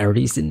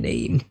similarities in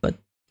name, but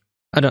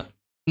I don't.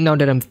 Now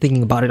that I'm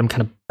thinking about it, I'm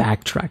kind of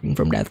backtracking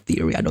from that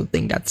theory. I don't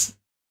think that's.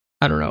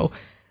 I don't know.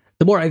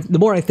 The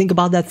more I think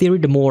about that theory,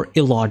 the more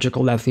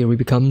illogical that theory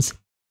becomes.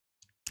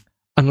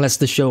 Unless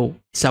the show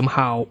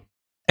somehow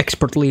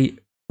expertly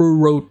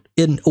wrote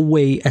in a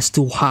way as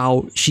to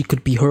how she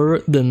could be her,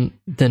 then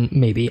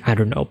maybe, I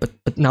don't know.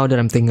 But now that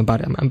I'm thinking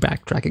about it, I'm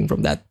backtracking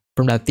from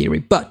that theory.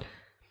 But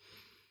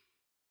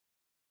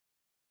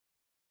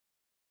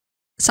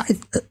aside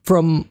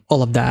from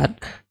all of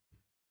that,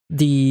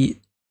 I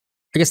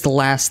guess the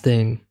last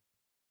thing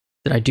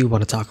that I do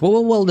want to talk about,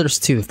 well, there's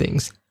two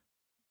things.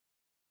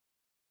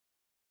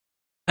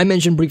 I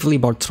mentioned briefly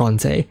about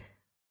Tronte.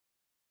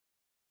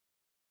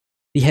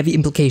 The heavy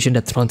implication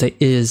that Tronte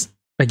is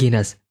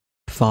Regina's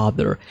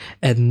father,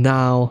 and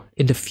now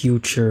in the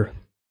future,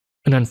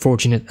 an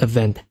unfortunate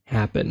event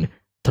happened.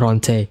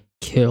 Tronte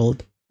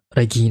killed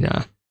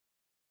Regina.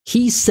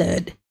 He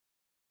said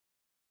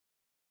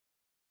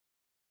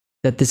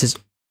that this is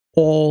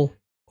all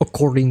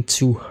according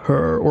to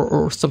her,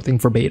 or something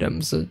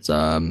verbatim. So it's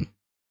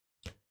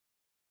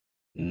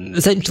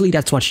essentially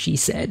that's what she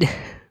said.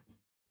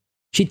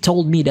 She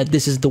told me that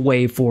this is the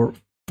way for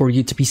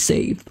you to be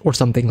saved, or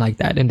something like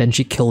that, and then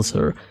she kills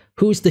her.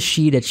 Who's the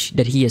she that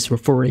he is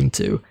referring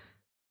to?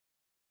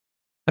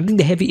 I think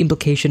the heavy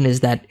implication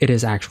is that it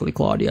is actually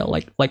Claudia.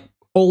 Like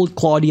old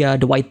Claudia,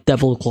 the White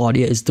Devil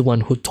Claudia, is the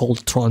one who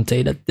told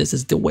Tronte that this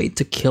is the way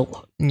to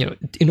kill. You know,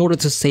 in order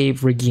to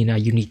save Regina,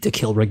 you need to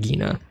kill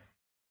Regina.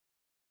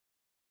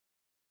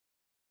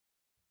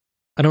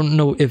 I don't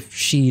know if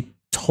she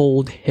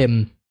told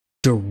him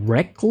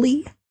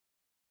directly,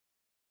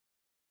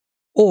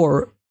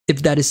 or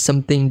if that is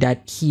something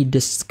that he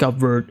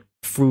discovered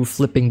through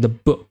flipping the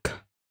book.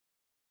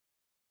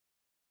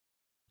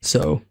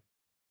 So,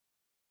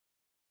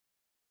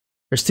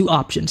 there's two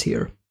options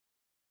here,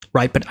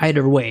 right? But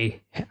either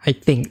way, I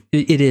think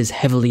it is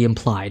heavily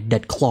implied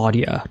that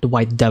Claudia, the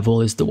White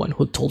Devil, is the one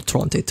who told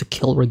Tronte to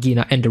kill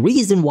Regina. And the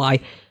reason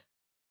why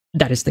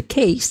that is the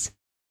case,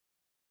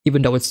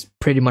 even though it's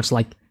pretty much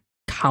like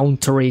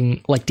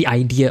countering like the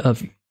idea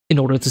of, in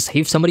order to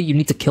save somebody, you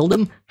need to kill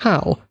them.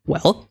 How?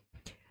 Well,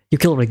 you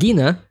kill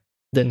Regina,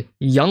 then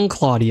young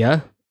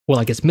Claudia, well,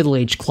 I guess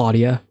middle-aged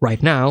Claudia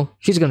right now,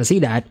 she's gonna see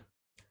that,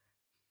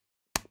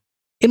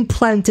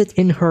 implanted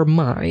in her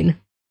mind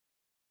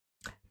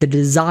the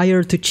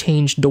desire to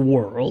change the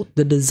world,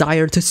 the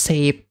desire to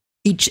save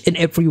each and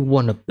every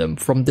one of them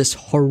from this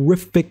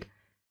horrific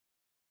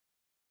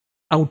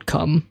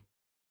outcome.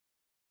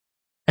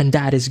 And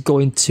that is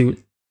going to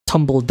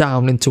tumble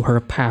down into her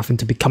path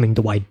into becoming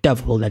the White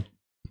Devil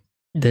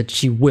that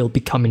she will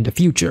become in the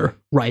future,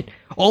 right?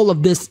 All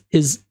of this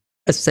is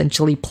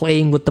essentially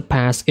playing with the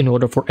past in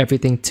order for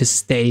everything to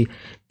stay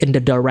in the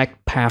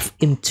direct path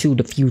into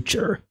the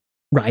future,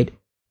 right?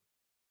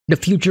 The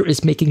future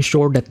is making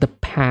sure that the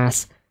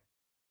past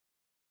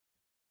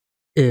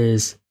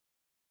is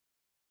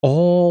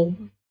all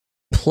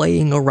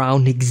playing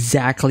around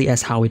exactly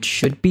as how it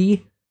should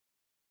be,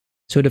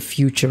 so the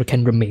future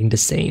can remain the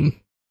same.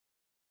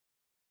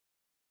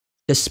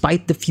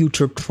 Despite the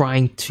future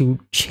trying to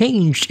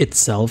change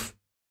itself,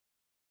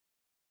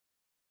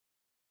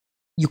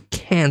 you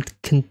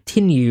can't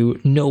continue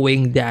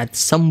knowing that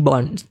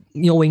someone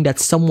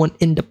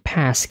in the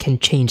past can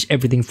change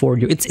everything for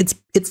you.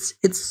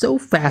 It's so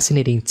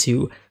fascinating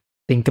to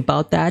think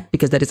about that,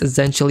 because that is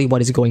essentially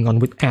what is going on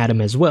with Adam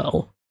as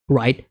well,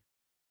 right?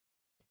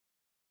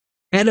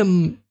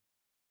 Adam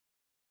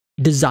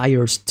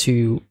desires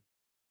to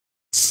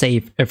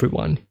save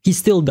everyone. He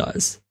still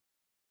does.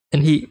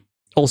 And he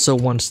also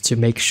wants to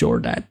make sure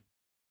that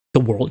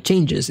the world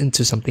changes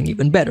into something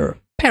even better.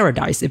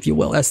 Paradise, if you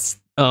will, as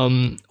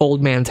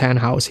old man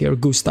Tannhaus here,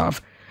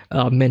 Gustav,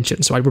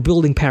 mentions. Right, we're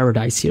building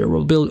paradise here.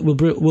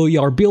 We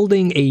are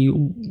building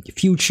a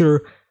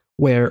future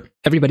where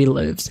everybody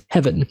lives.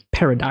 Heaven,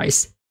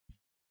 paradise.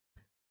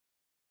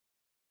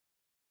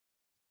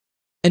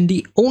 And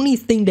the only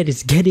thing that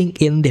is getting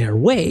in their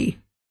way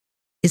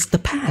is the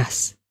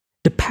past.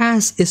 The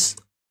past is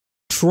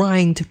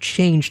trying to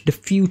change the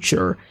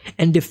future,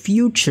 and the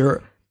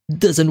future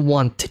doesn't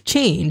want to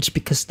change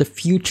because the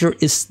future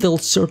is still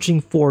searching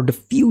for the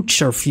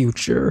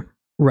future,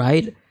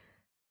 right?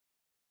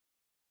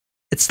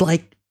 It's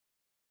like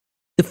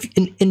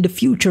in the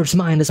future's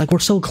mind, it's like, we're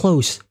so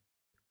close.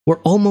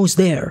 We're almost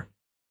there.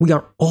 We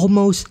are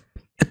almost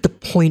at the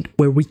point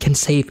where we can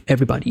save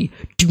everybody.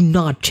 Do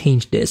not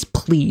change this.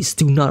 Please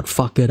do not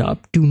fuck it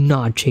up. Do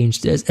not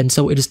change this. And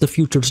so it is the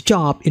future's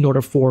job, in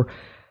order for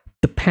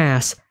the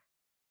past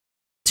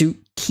to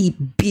keep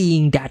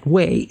being that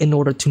way, in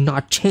order to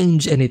not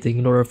change anything,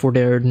 in order for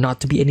there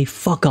not to be any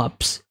fuck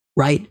ups,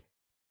 right?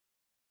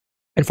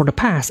 And for the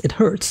past, it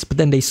hurts, but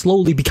then they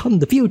slowly become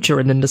the future,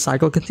 and then the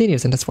cycle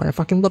continues, and that's why I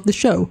fucking love the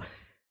show.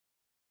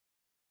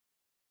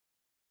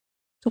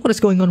 So what is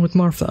going on with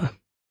Martha?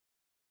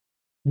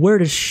 Where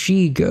does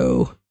she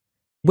go?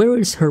 Where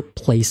is her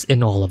place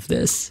in all of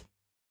this?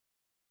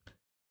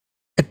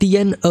 At the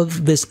end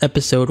of this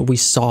episode, we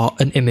saw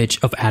an image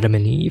of Adam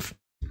and Eve,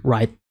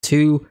 right?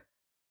 Two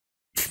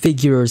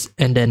figures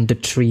and then the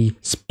tree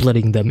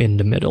splitting them in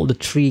the middle. The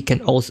tree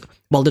can also,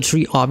 well, the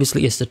tree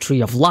obviously is the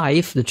tree of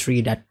life, the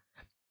tree that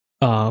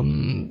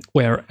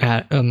where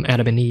Adam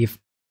and Eve,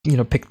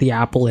 pick the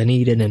apple and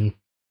eat it, and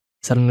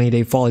suddenly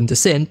they fall into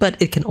sin.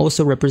 But it can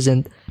also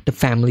represent the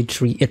family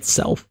tree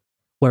itself,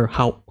 where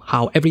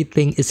how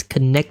everything is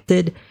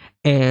connected,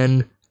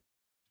 and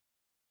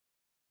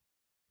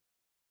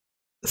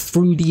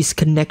through these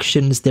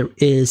connections there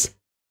is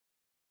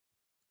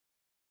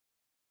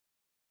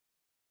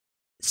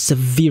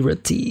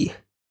severity,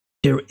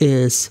 there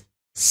is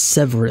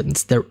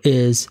severance, there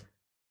is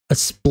a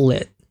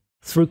split.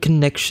 Through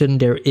connection,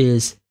 there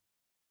is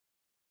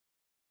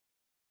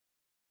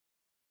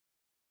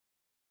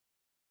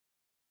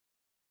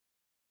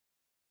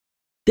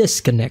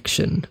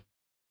disconnection.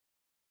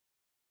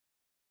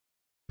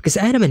 Because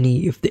Adam and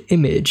Eve, the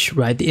image,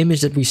 right? The image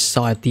that we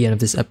saw at the end of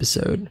this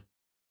episode,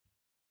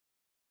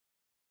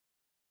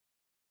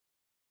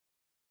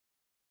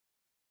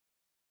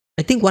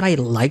 I think what I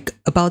like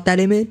about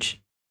that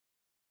image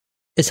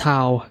is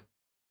how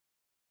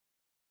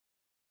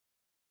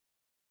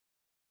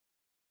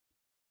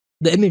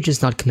the image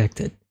is not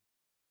connected.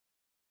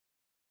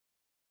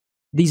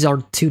 These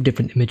are two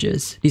different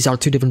images. These are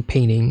two different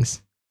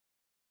paintings,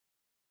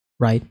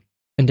 right?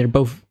 And they're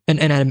both,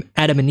 and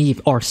Adam and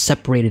Eve are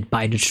separated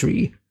by the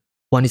tree.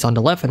 One is on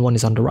the left and one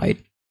is on the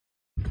right.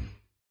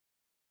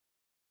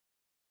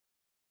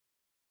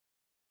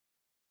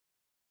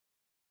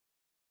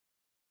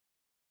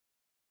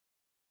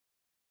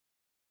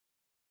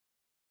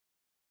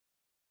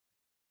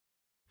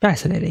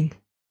 Fascinating.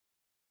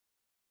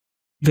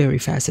 Very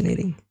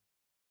fascinating.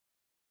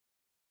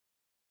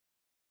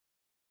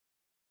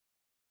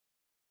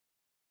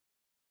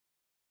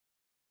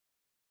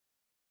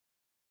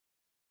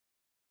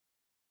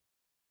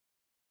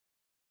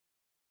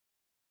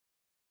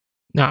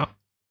 Now,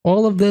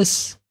 all of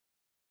this,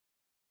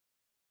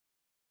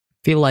 I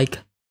feel like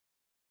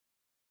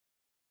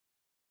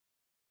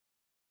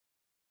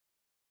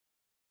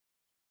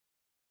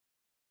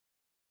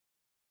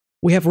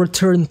we have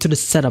returned to the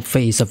setup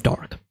phase of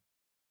Dark.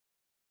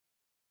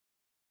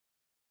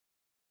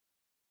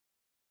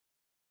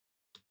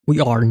 We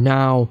are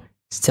now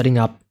setting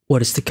up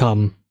what is to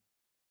come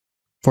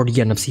for the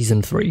end of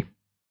Season 3.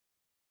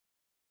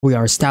 We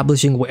are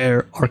establishing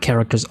where our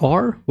characters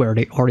are, where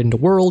they are in the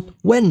world,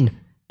 when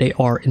they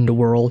are in the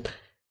world,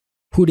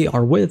 who they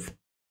are with,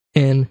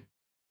 and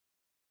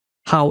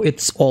how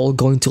it's all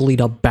going to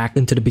lead up back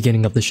into the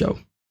beginning of the show.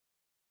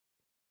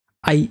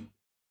 I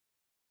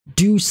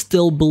do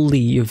still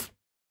believe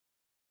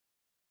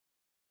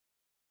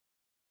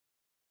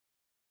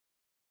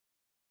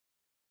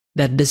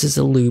that this is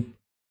a loop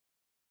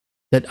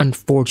that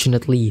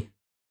unfortunately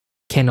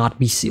cannot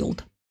be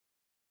sealed.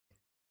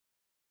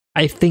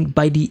 I think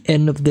by the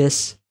end of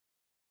this,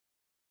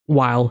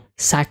 while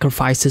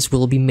sacrifices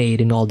will be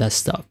made and all that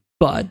stuff,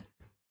 but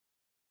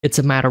it's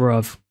a matter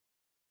of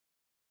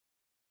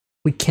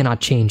we cannot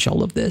change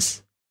all of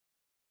this.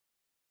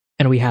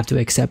 And we have to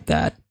accept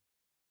that.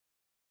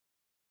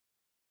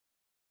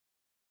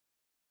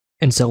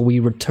 And so we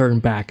return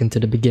back into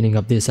the beginning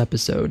of this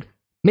episode.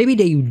 Maybe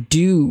they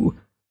do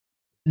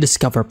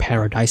discover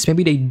paradise,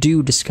 maybe they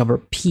do discover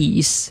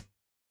peace,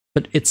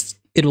 but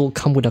it'll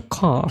come with a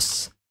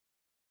cost.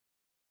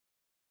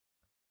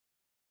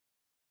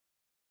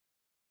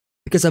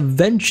 Because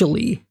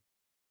eventually,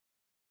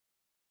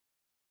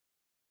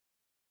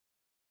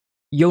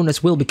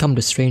 Jonas will become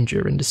the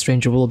stranger, and the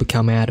stranger will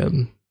become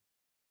Adam.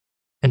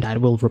 And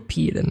that will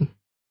repeat, and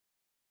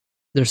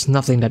there's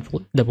nothing that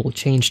will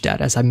change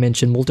that, as I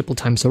mentioned multiple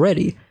times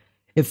already.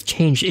 If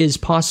change is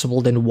possible,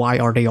 then why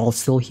are they all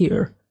still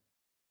here?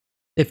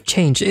 If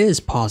change is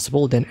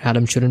possible, then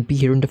Adam shouldn't be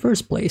here in the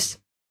first place.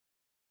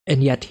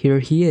 And yet here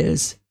he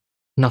is.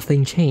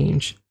 Nothing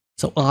changed.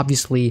 So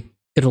obviously,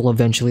 it'll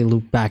eventually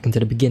loop back into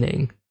the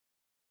beginning.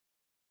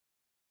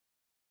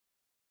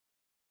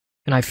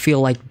 And I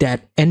feel like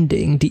that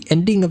ending, the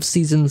ending of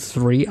Season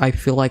 3, I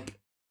feel like,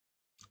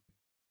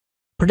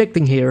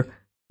 predicting here,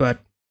 but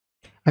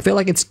I feel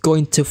like it's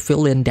going to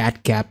fill in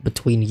that gap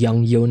between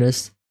young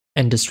Jonas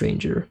and the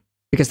stranger.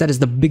 Because that is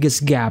the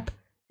biggest gap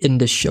in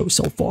this show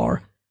so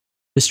far.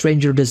 The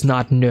stranger does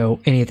not know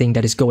anything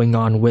that is going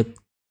on with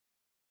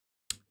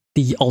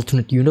the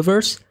alternate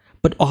universe,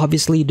 but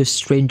obviously the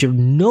stranger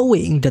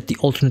knowing that the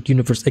alternate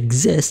universe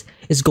exists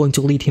is going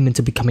to lead him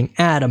into becoming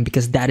Adam,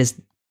 because that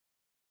is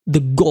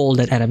the goal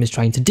that Adam is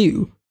trying to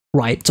do,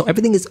 right? So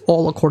everything is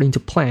all according to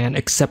plan,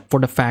 except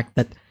for the fact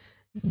that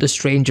the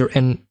stranger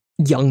and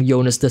young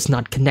Jonas does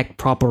not connect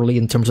properly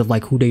in terms of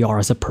like who they are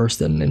as a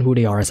person and who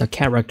they are as a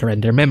character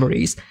and their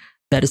memories.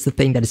 That is the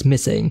thing that is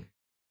missing.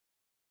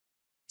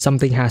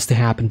 something has to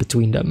happen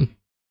between them.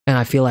 And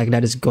I feel like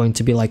that is going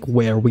to be like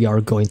where we are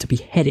going to be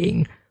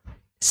heading.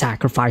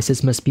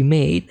 Sacrifices must be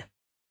made.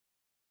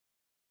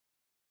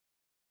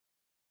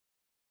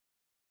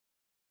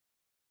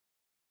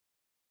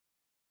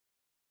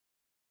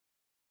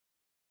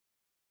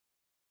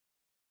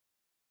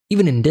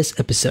 Even in this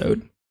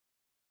episode,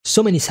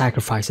 so many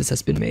sacrifices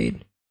has been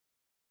made.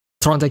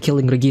 Tronte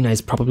killing Regina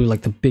is probably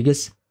like the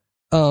biggest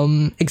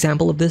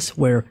example of this,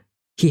 where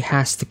he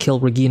has to kill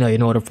Regina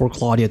in order for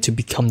Claudia to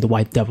become the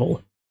White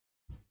Devil.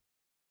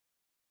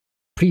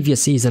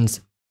 Previous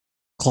seasons,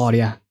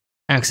 Claudia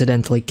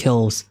accidentally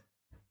kills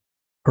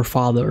her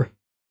father.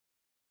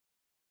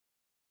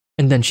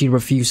 And then she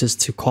refuses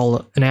to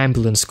call an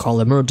ambulance, call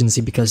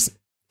emergency, because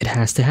it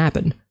has to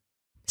happen.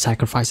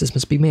 Sacrifices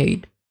must be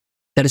made.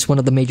 That is one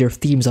of the major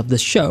themes of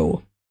this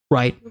show,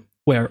 right?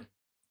 Where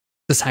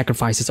the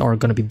sacrifices are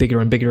going to be bigger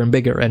and bigger and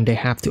bigger, and they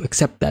have to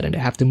accept that and they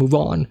have to move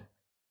on.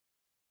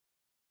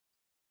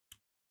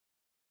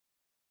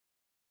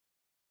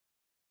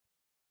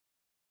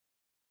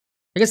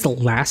 I guess the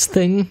last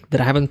thing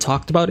that I haven't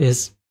talked about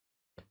is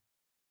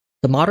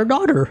the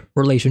mother-daughter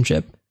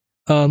relationship.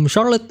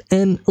 Charlotte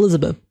and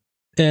Elizabeth,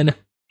 and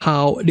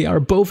how they are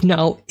both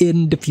now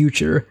in the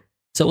future.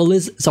 So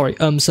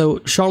so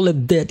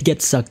Charlotte did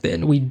get sucked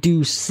in. We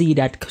do see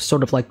that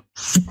sort of like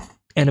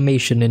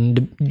animation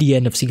in the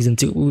end of season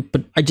 2,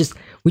 but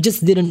we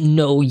just didn't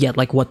know yet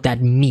like what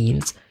that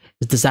means.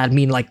 Does that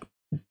mean like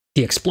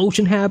the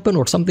explosion happened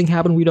or something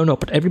happened? We don't know.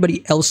 But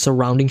everybody else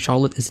surrounding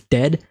Charlotte is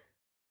dead,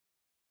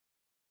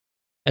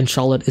 and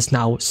Charlotte is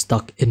now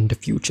stuck in the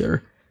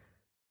future.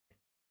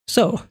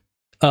 So,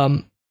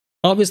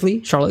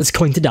 obviously Charlotte is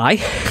going to die.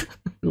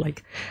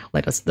 like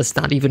that's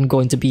not even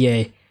going to be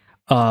a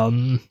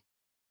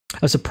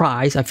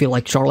surprise. I feel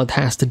like Charlotte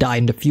has to die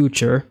in the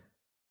future.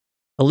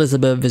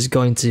 Elizabeth is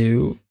going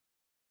to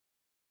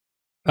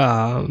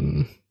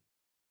well,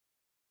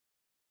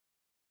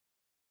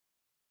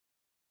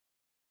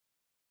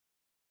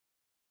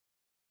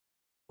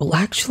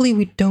 actually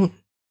we don't.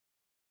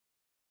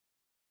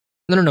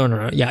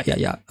 No.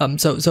 Yeah.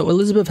 So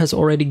Elizabeth has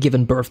already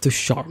given birth to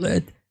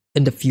Charlotte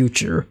in the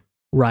future,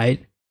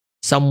 right?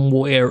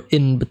 Somewhere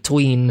in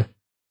between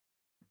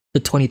the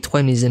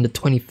 2020s and the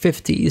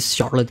 2050s,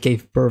 Charlotte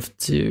gave birth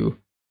to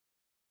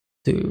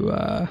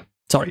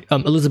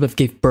Elizabeth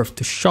gave birth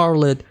to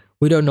Charlotte.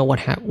 We don't know what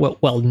happened.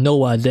 Well,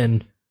 Noah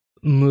then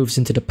moves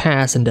into the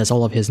past and does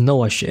all of his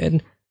Noah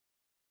shit.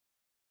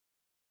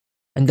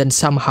 And then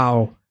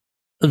somehow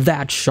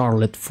that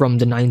Charlotte from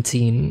the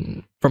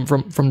 20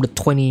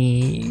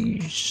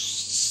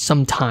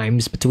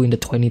 sometimes between the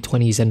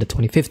 2020s and the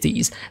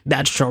 2050s,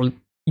 that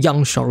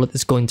young Charlotte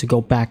is going to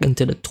go back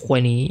into the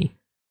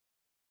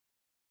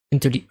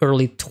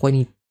early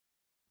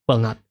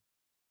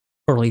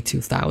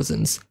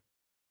 2000s,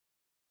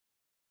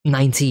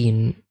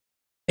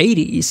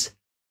 1980s,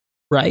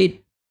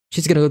 right?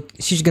 She's gonna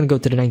go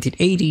to the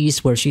 1980s,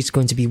 where she's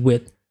going to be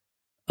with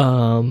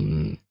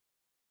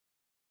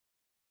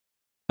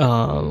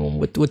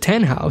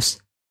Tannhaus.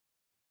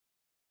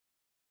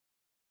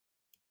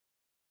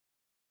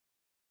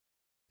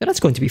 And that's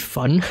going to be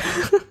fun.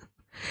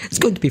 It's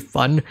going to be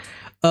fun.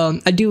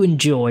 I do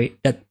enjoy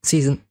that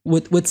season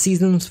with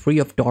season 3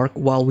 of Dark.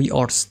 While we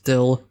are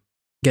still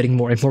getting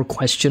more and more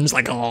questions,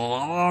 like a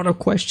lot of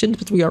questions,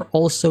 but we are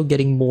also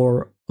getting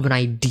more of an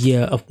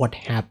idea of what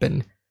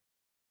happened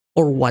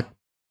or what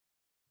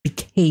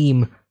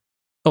became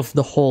of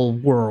the whole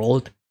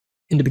world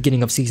in the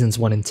beginning of seasons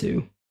 1 and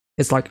 2.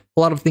 It's like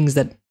a lot of things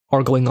that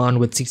are going on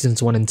with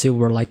seasons 1 and 2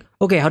 were like,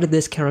 okay, how did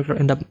this character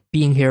end up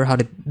being here? How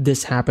did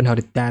this happen? How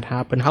did that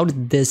happen? How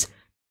did this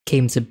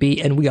came to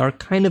be? And we are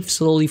kind of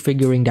slowly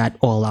figuring that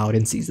all out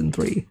in season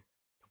 3,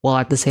 while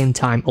at the same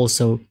time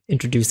also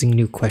introducing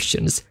new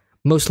questions,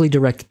 mostly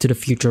directed to the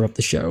future of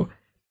the show.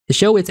 The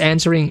show is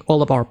answering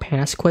all of our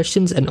past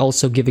questions and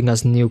also giving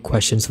us new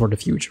questions for the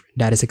future.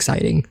 That is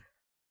exciting.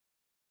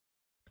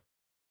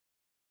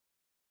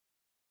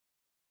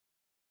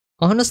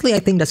 Honestly, I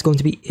think that's going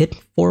to be it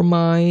for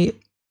my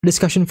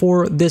discussion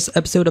for this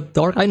episode of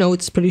Dark. I know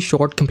it's pretty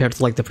short compared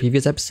to like the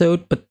previous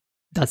episode, but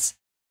that's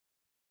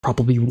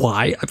probably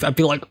why. I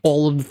feel like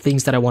all of the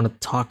things that I want to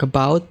talk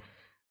about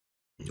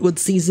with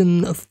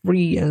season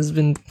 3 has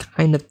been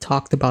kind of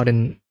talked about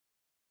in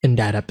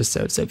that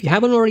episode. So if you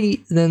haven't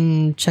already,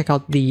 then check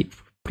out the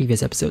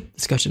previous episode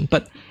discussion.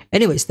 But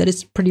anyways, that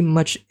is pretty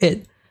much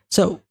it.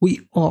 So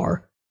we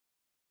are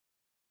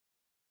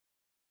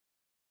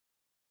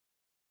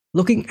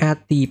looking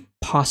at the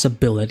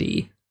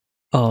possibility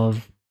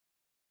of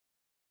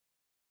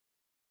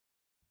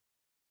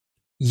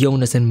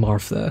Jonas and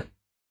Martha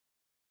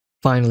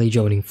finally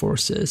joining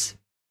forces.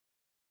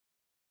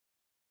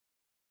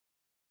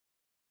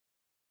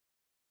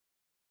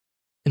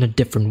 In a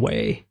different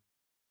way.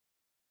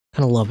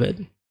 Kind of love it.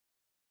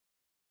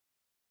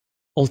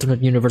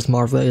 Alternate universe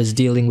Martha is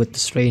dealing with the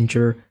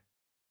stranger.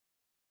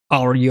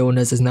 Our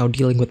Jonas is now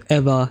dealing with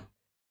Eva.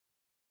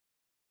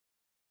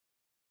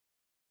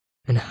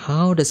 And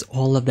how does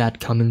all of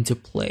that come into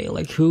play?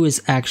 Like, who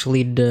is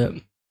actually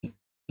the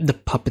the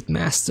puppet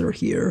master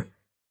here.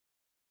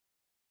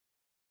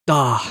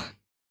 Ah.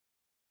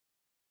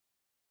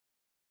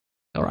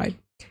 Alright.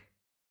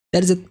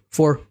 That is it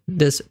for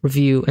this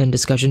review and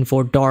discussion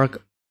for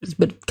Dark. It's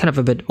been kind of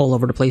a bit all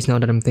over the place now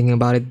that I'm thinking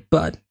about it,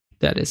 but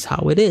that is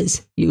how it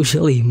is,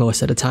 usually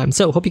most of the time.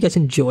 So, hope you guys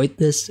enjoyed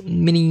this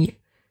mini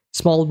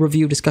small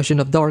review discussion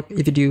of Dark.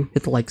 If you do,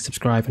 hit the like,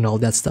 subscribe, and all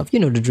that stuff. You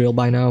know the drill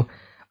by now.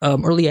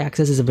 Early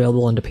access is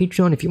available on the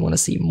Patreon. If you want to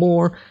see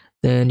more,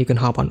 then you can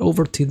hop on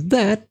over to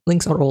that.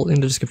 Links are all in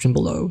the description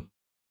below.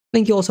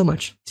 Thank you all so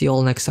much. See you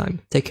all next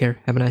time. Take care.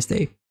 Have a nice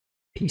day.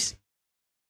 Peace.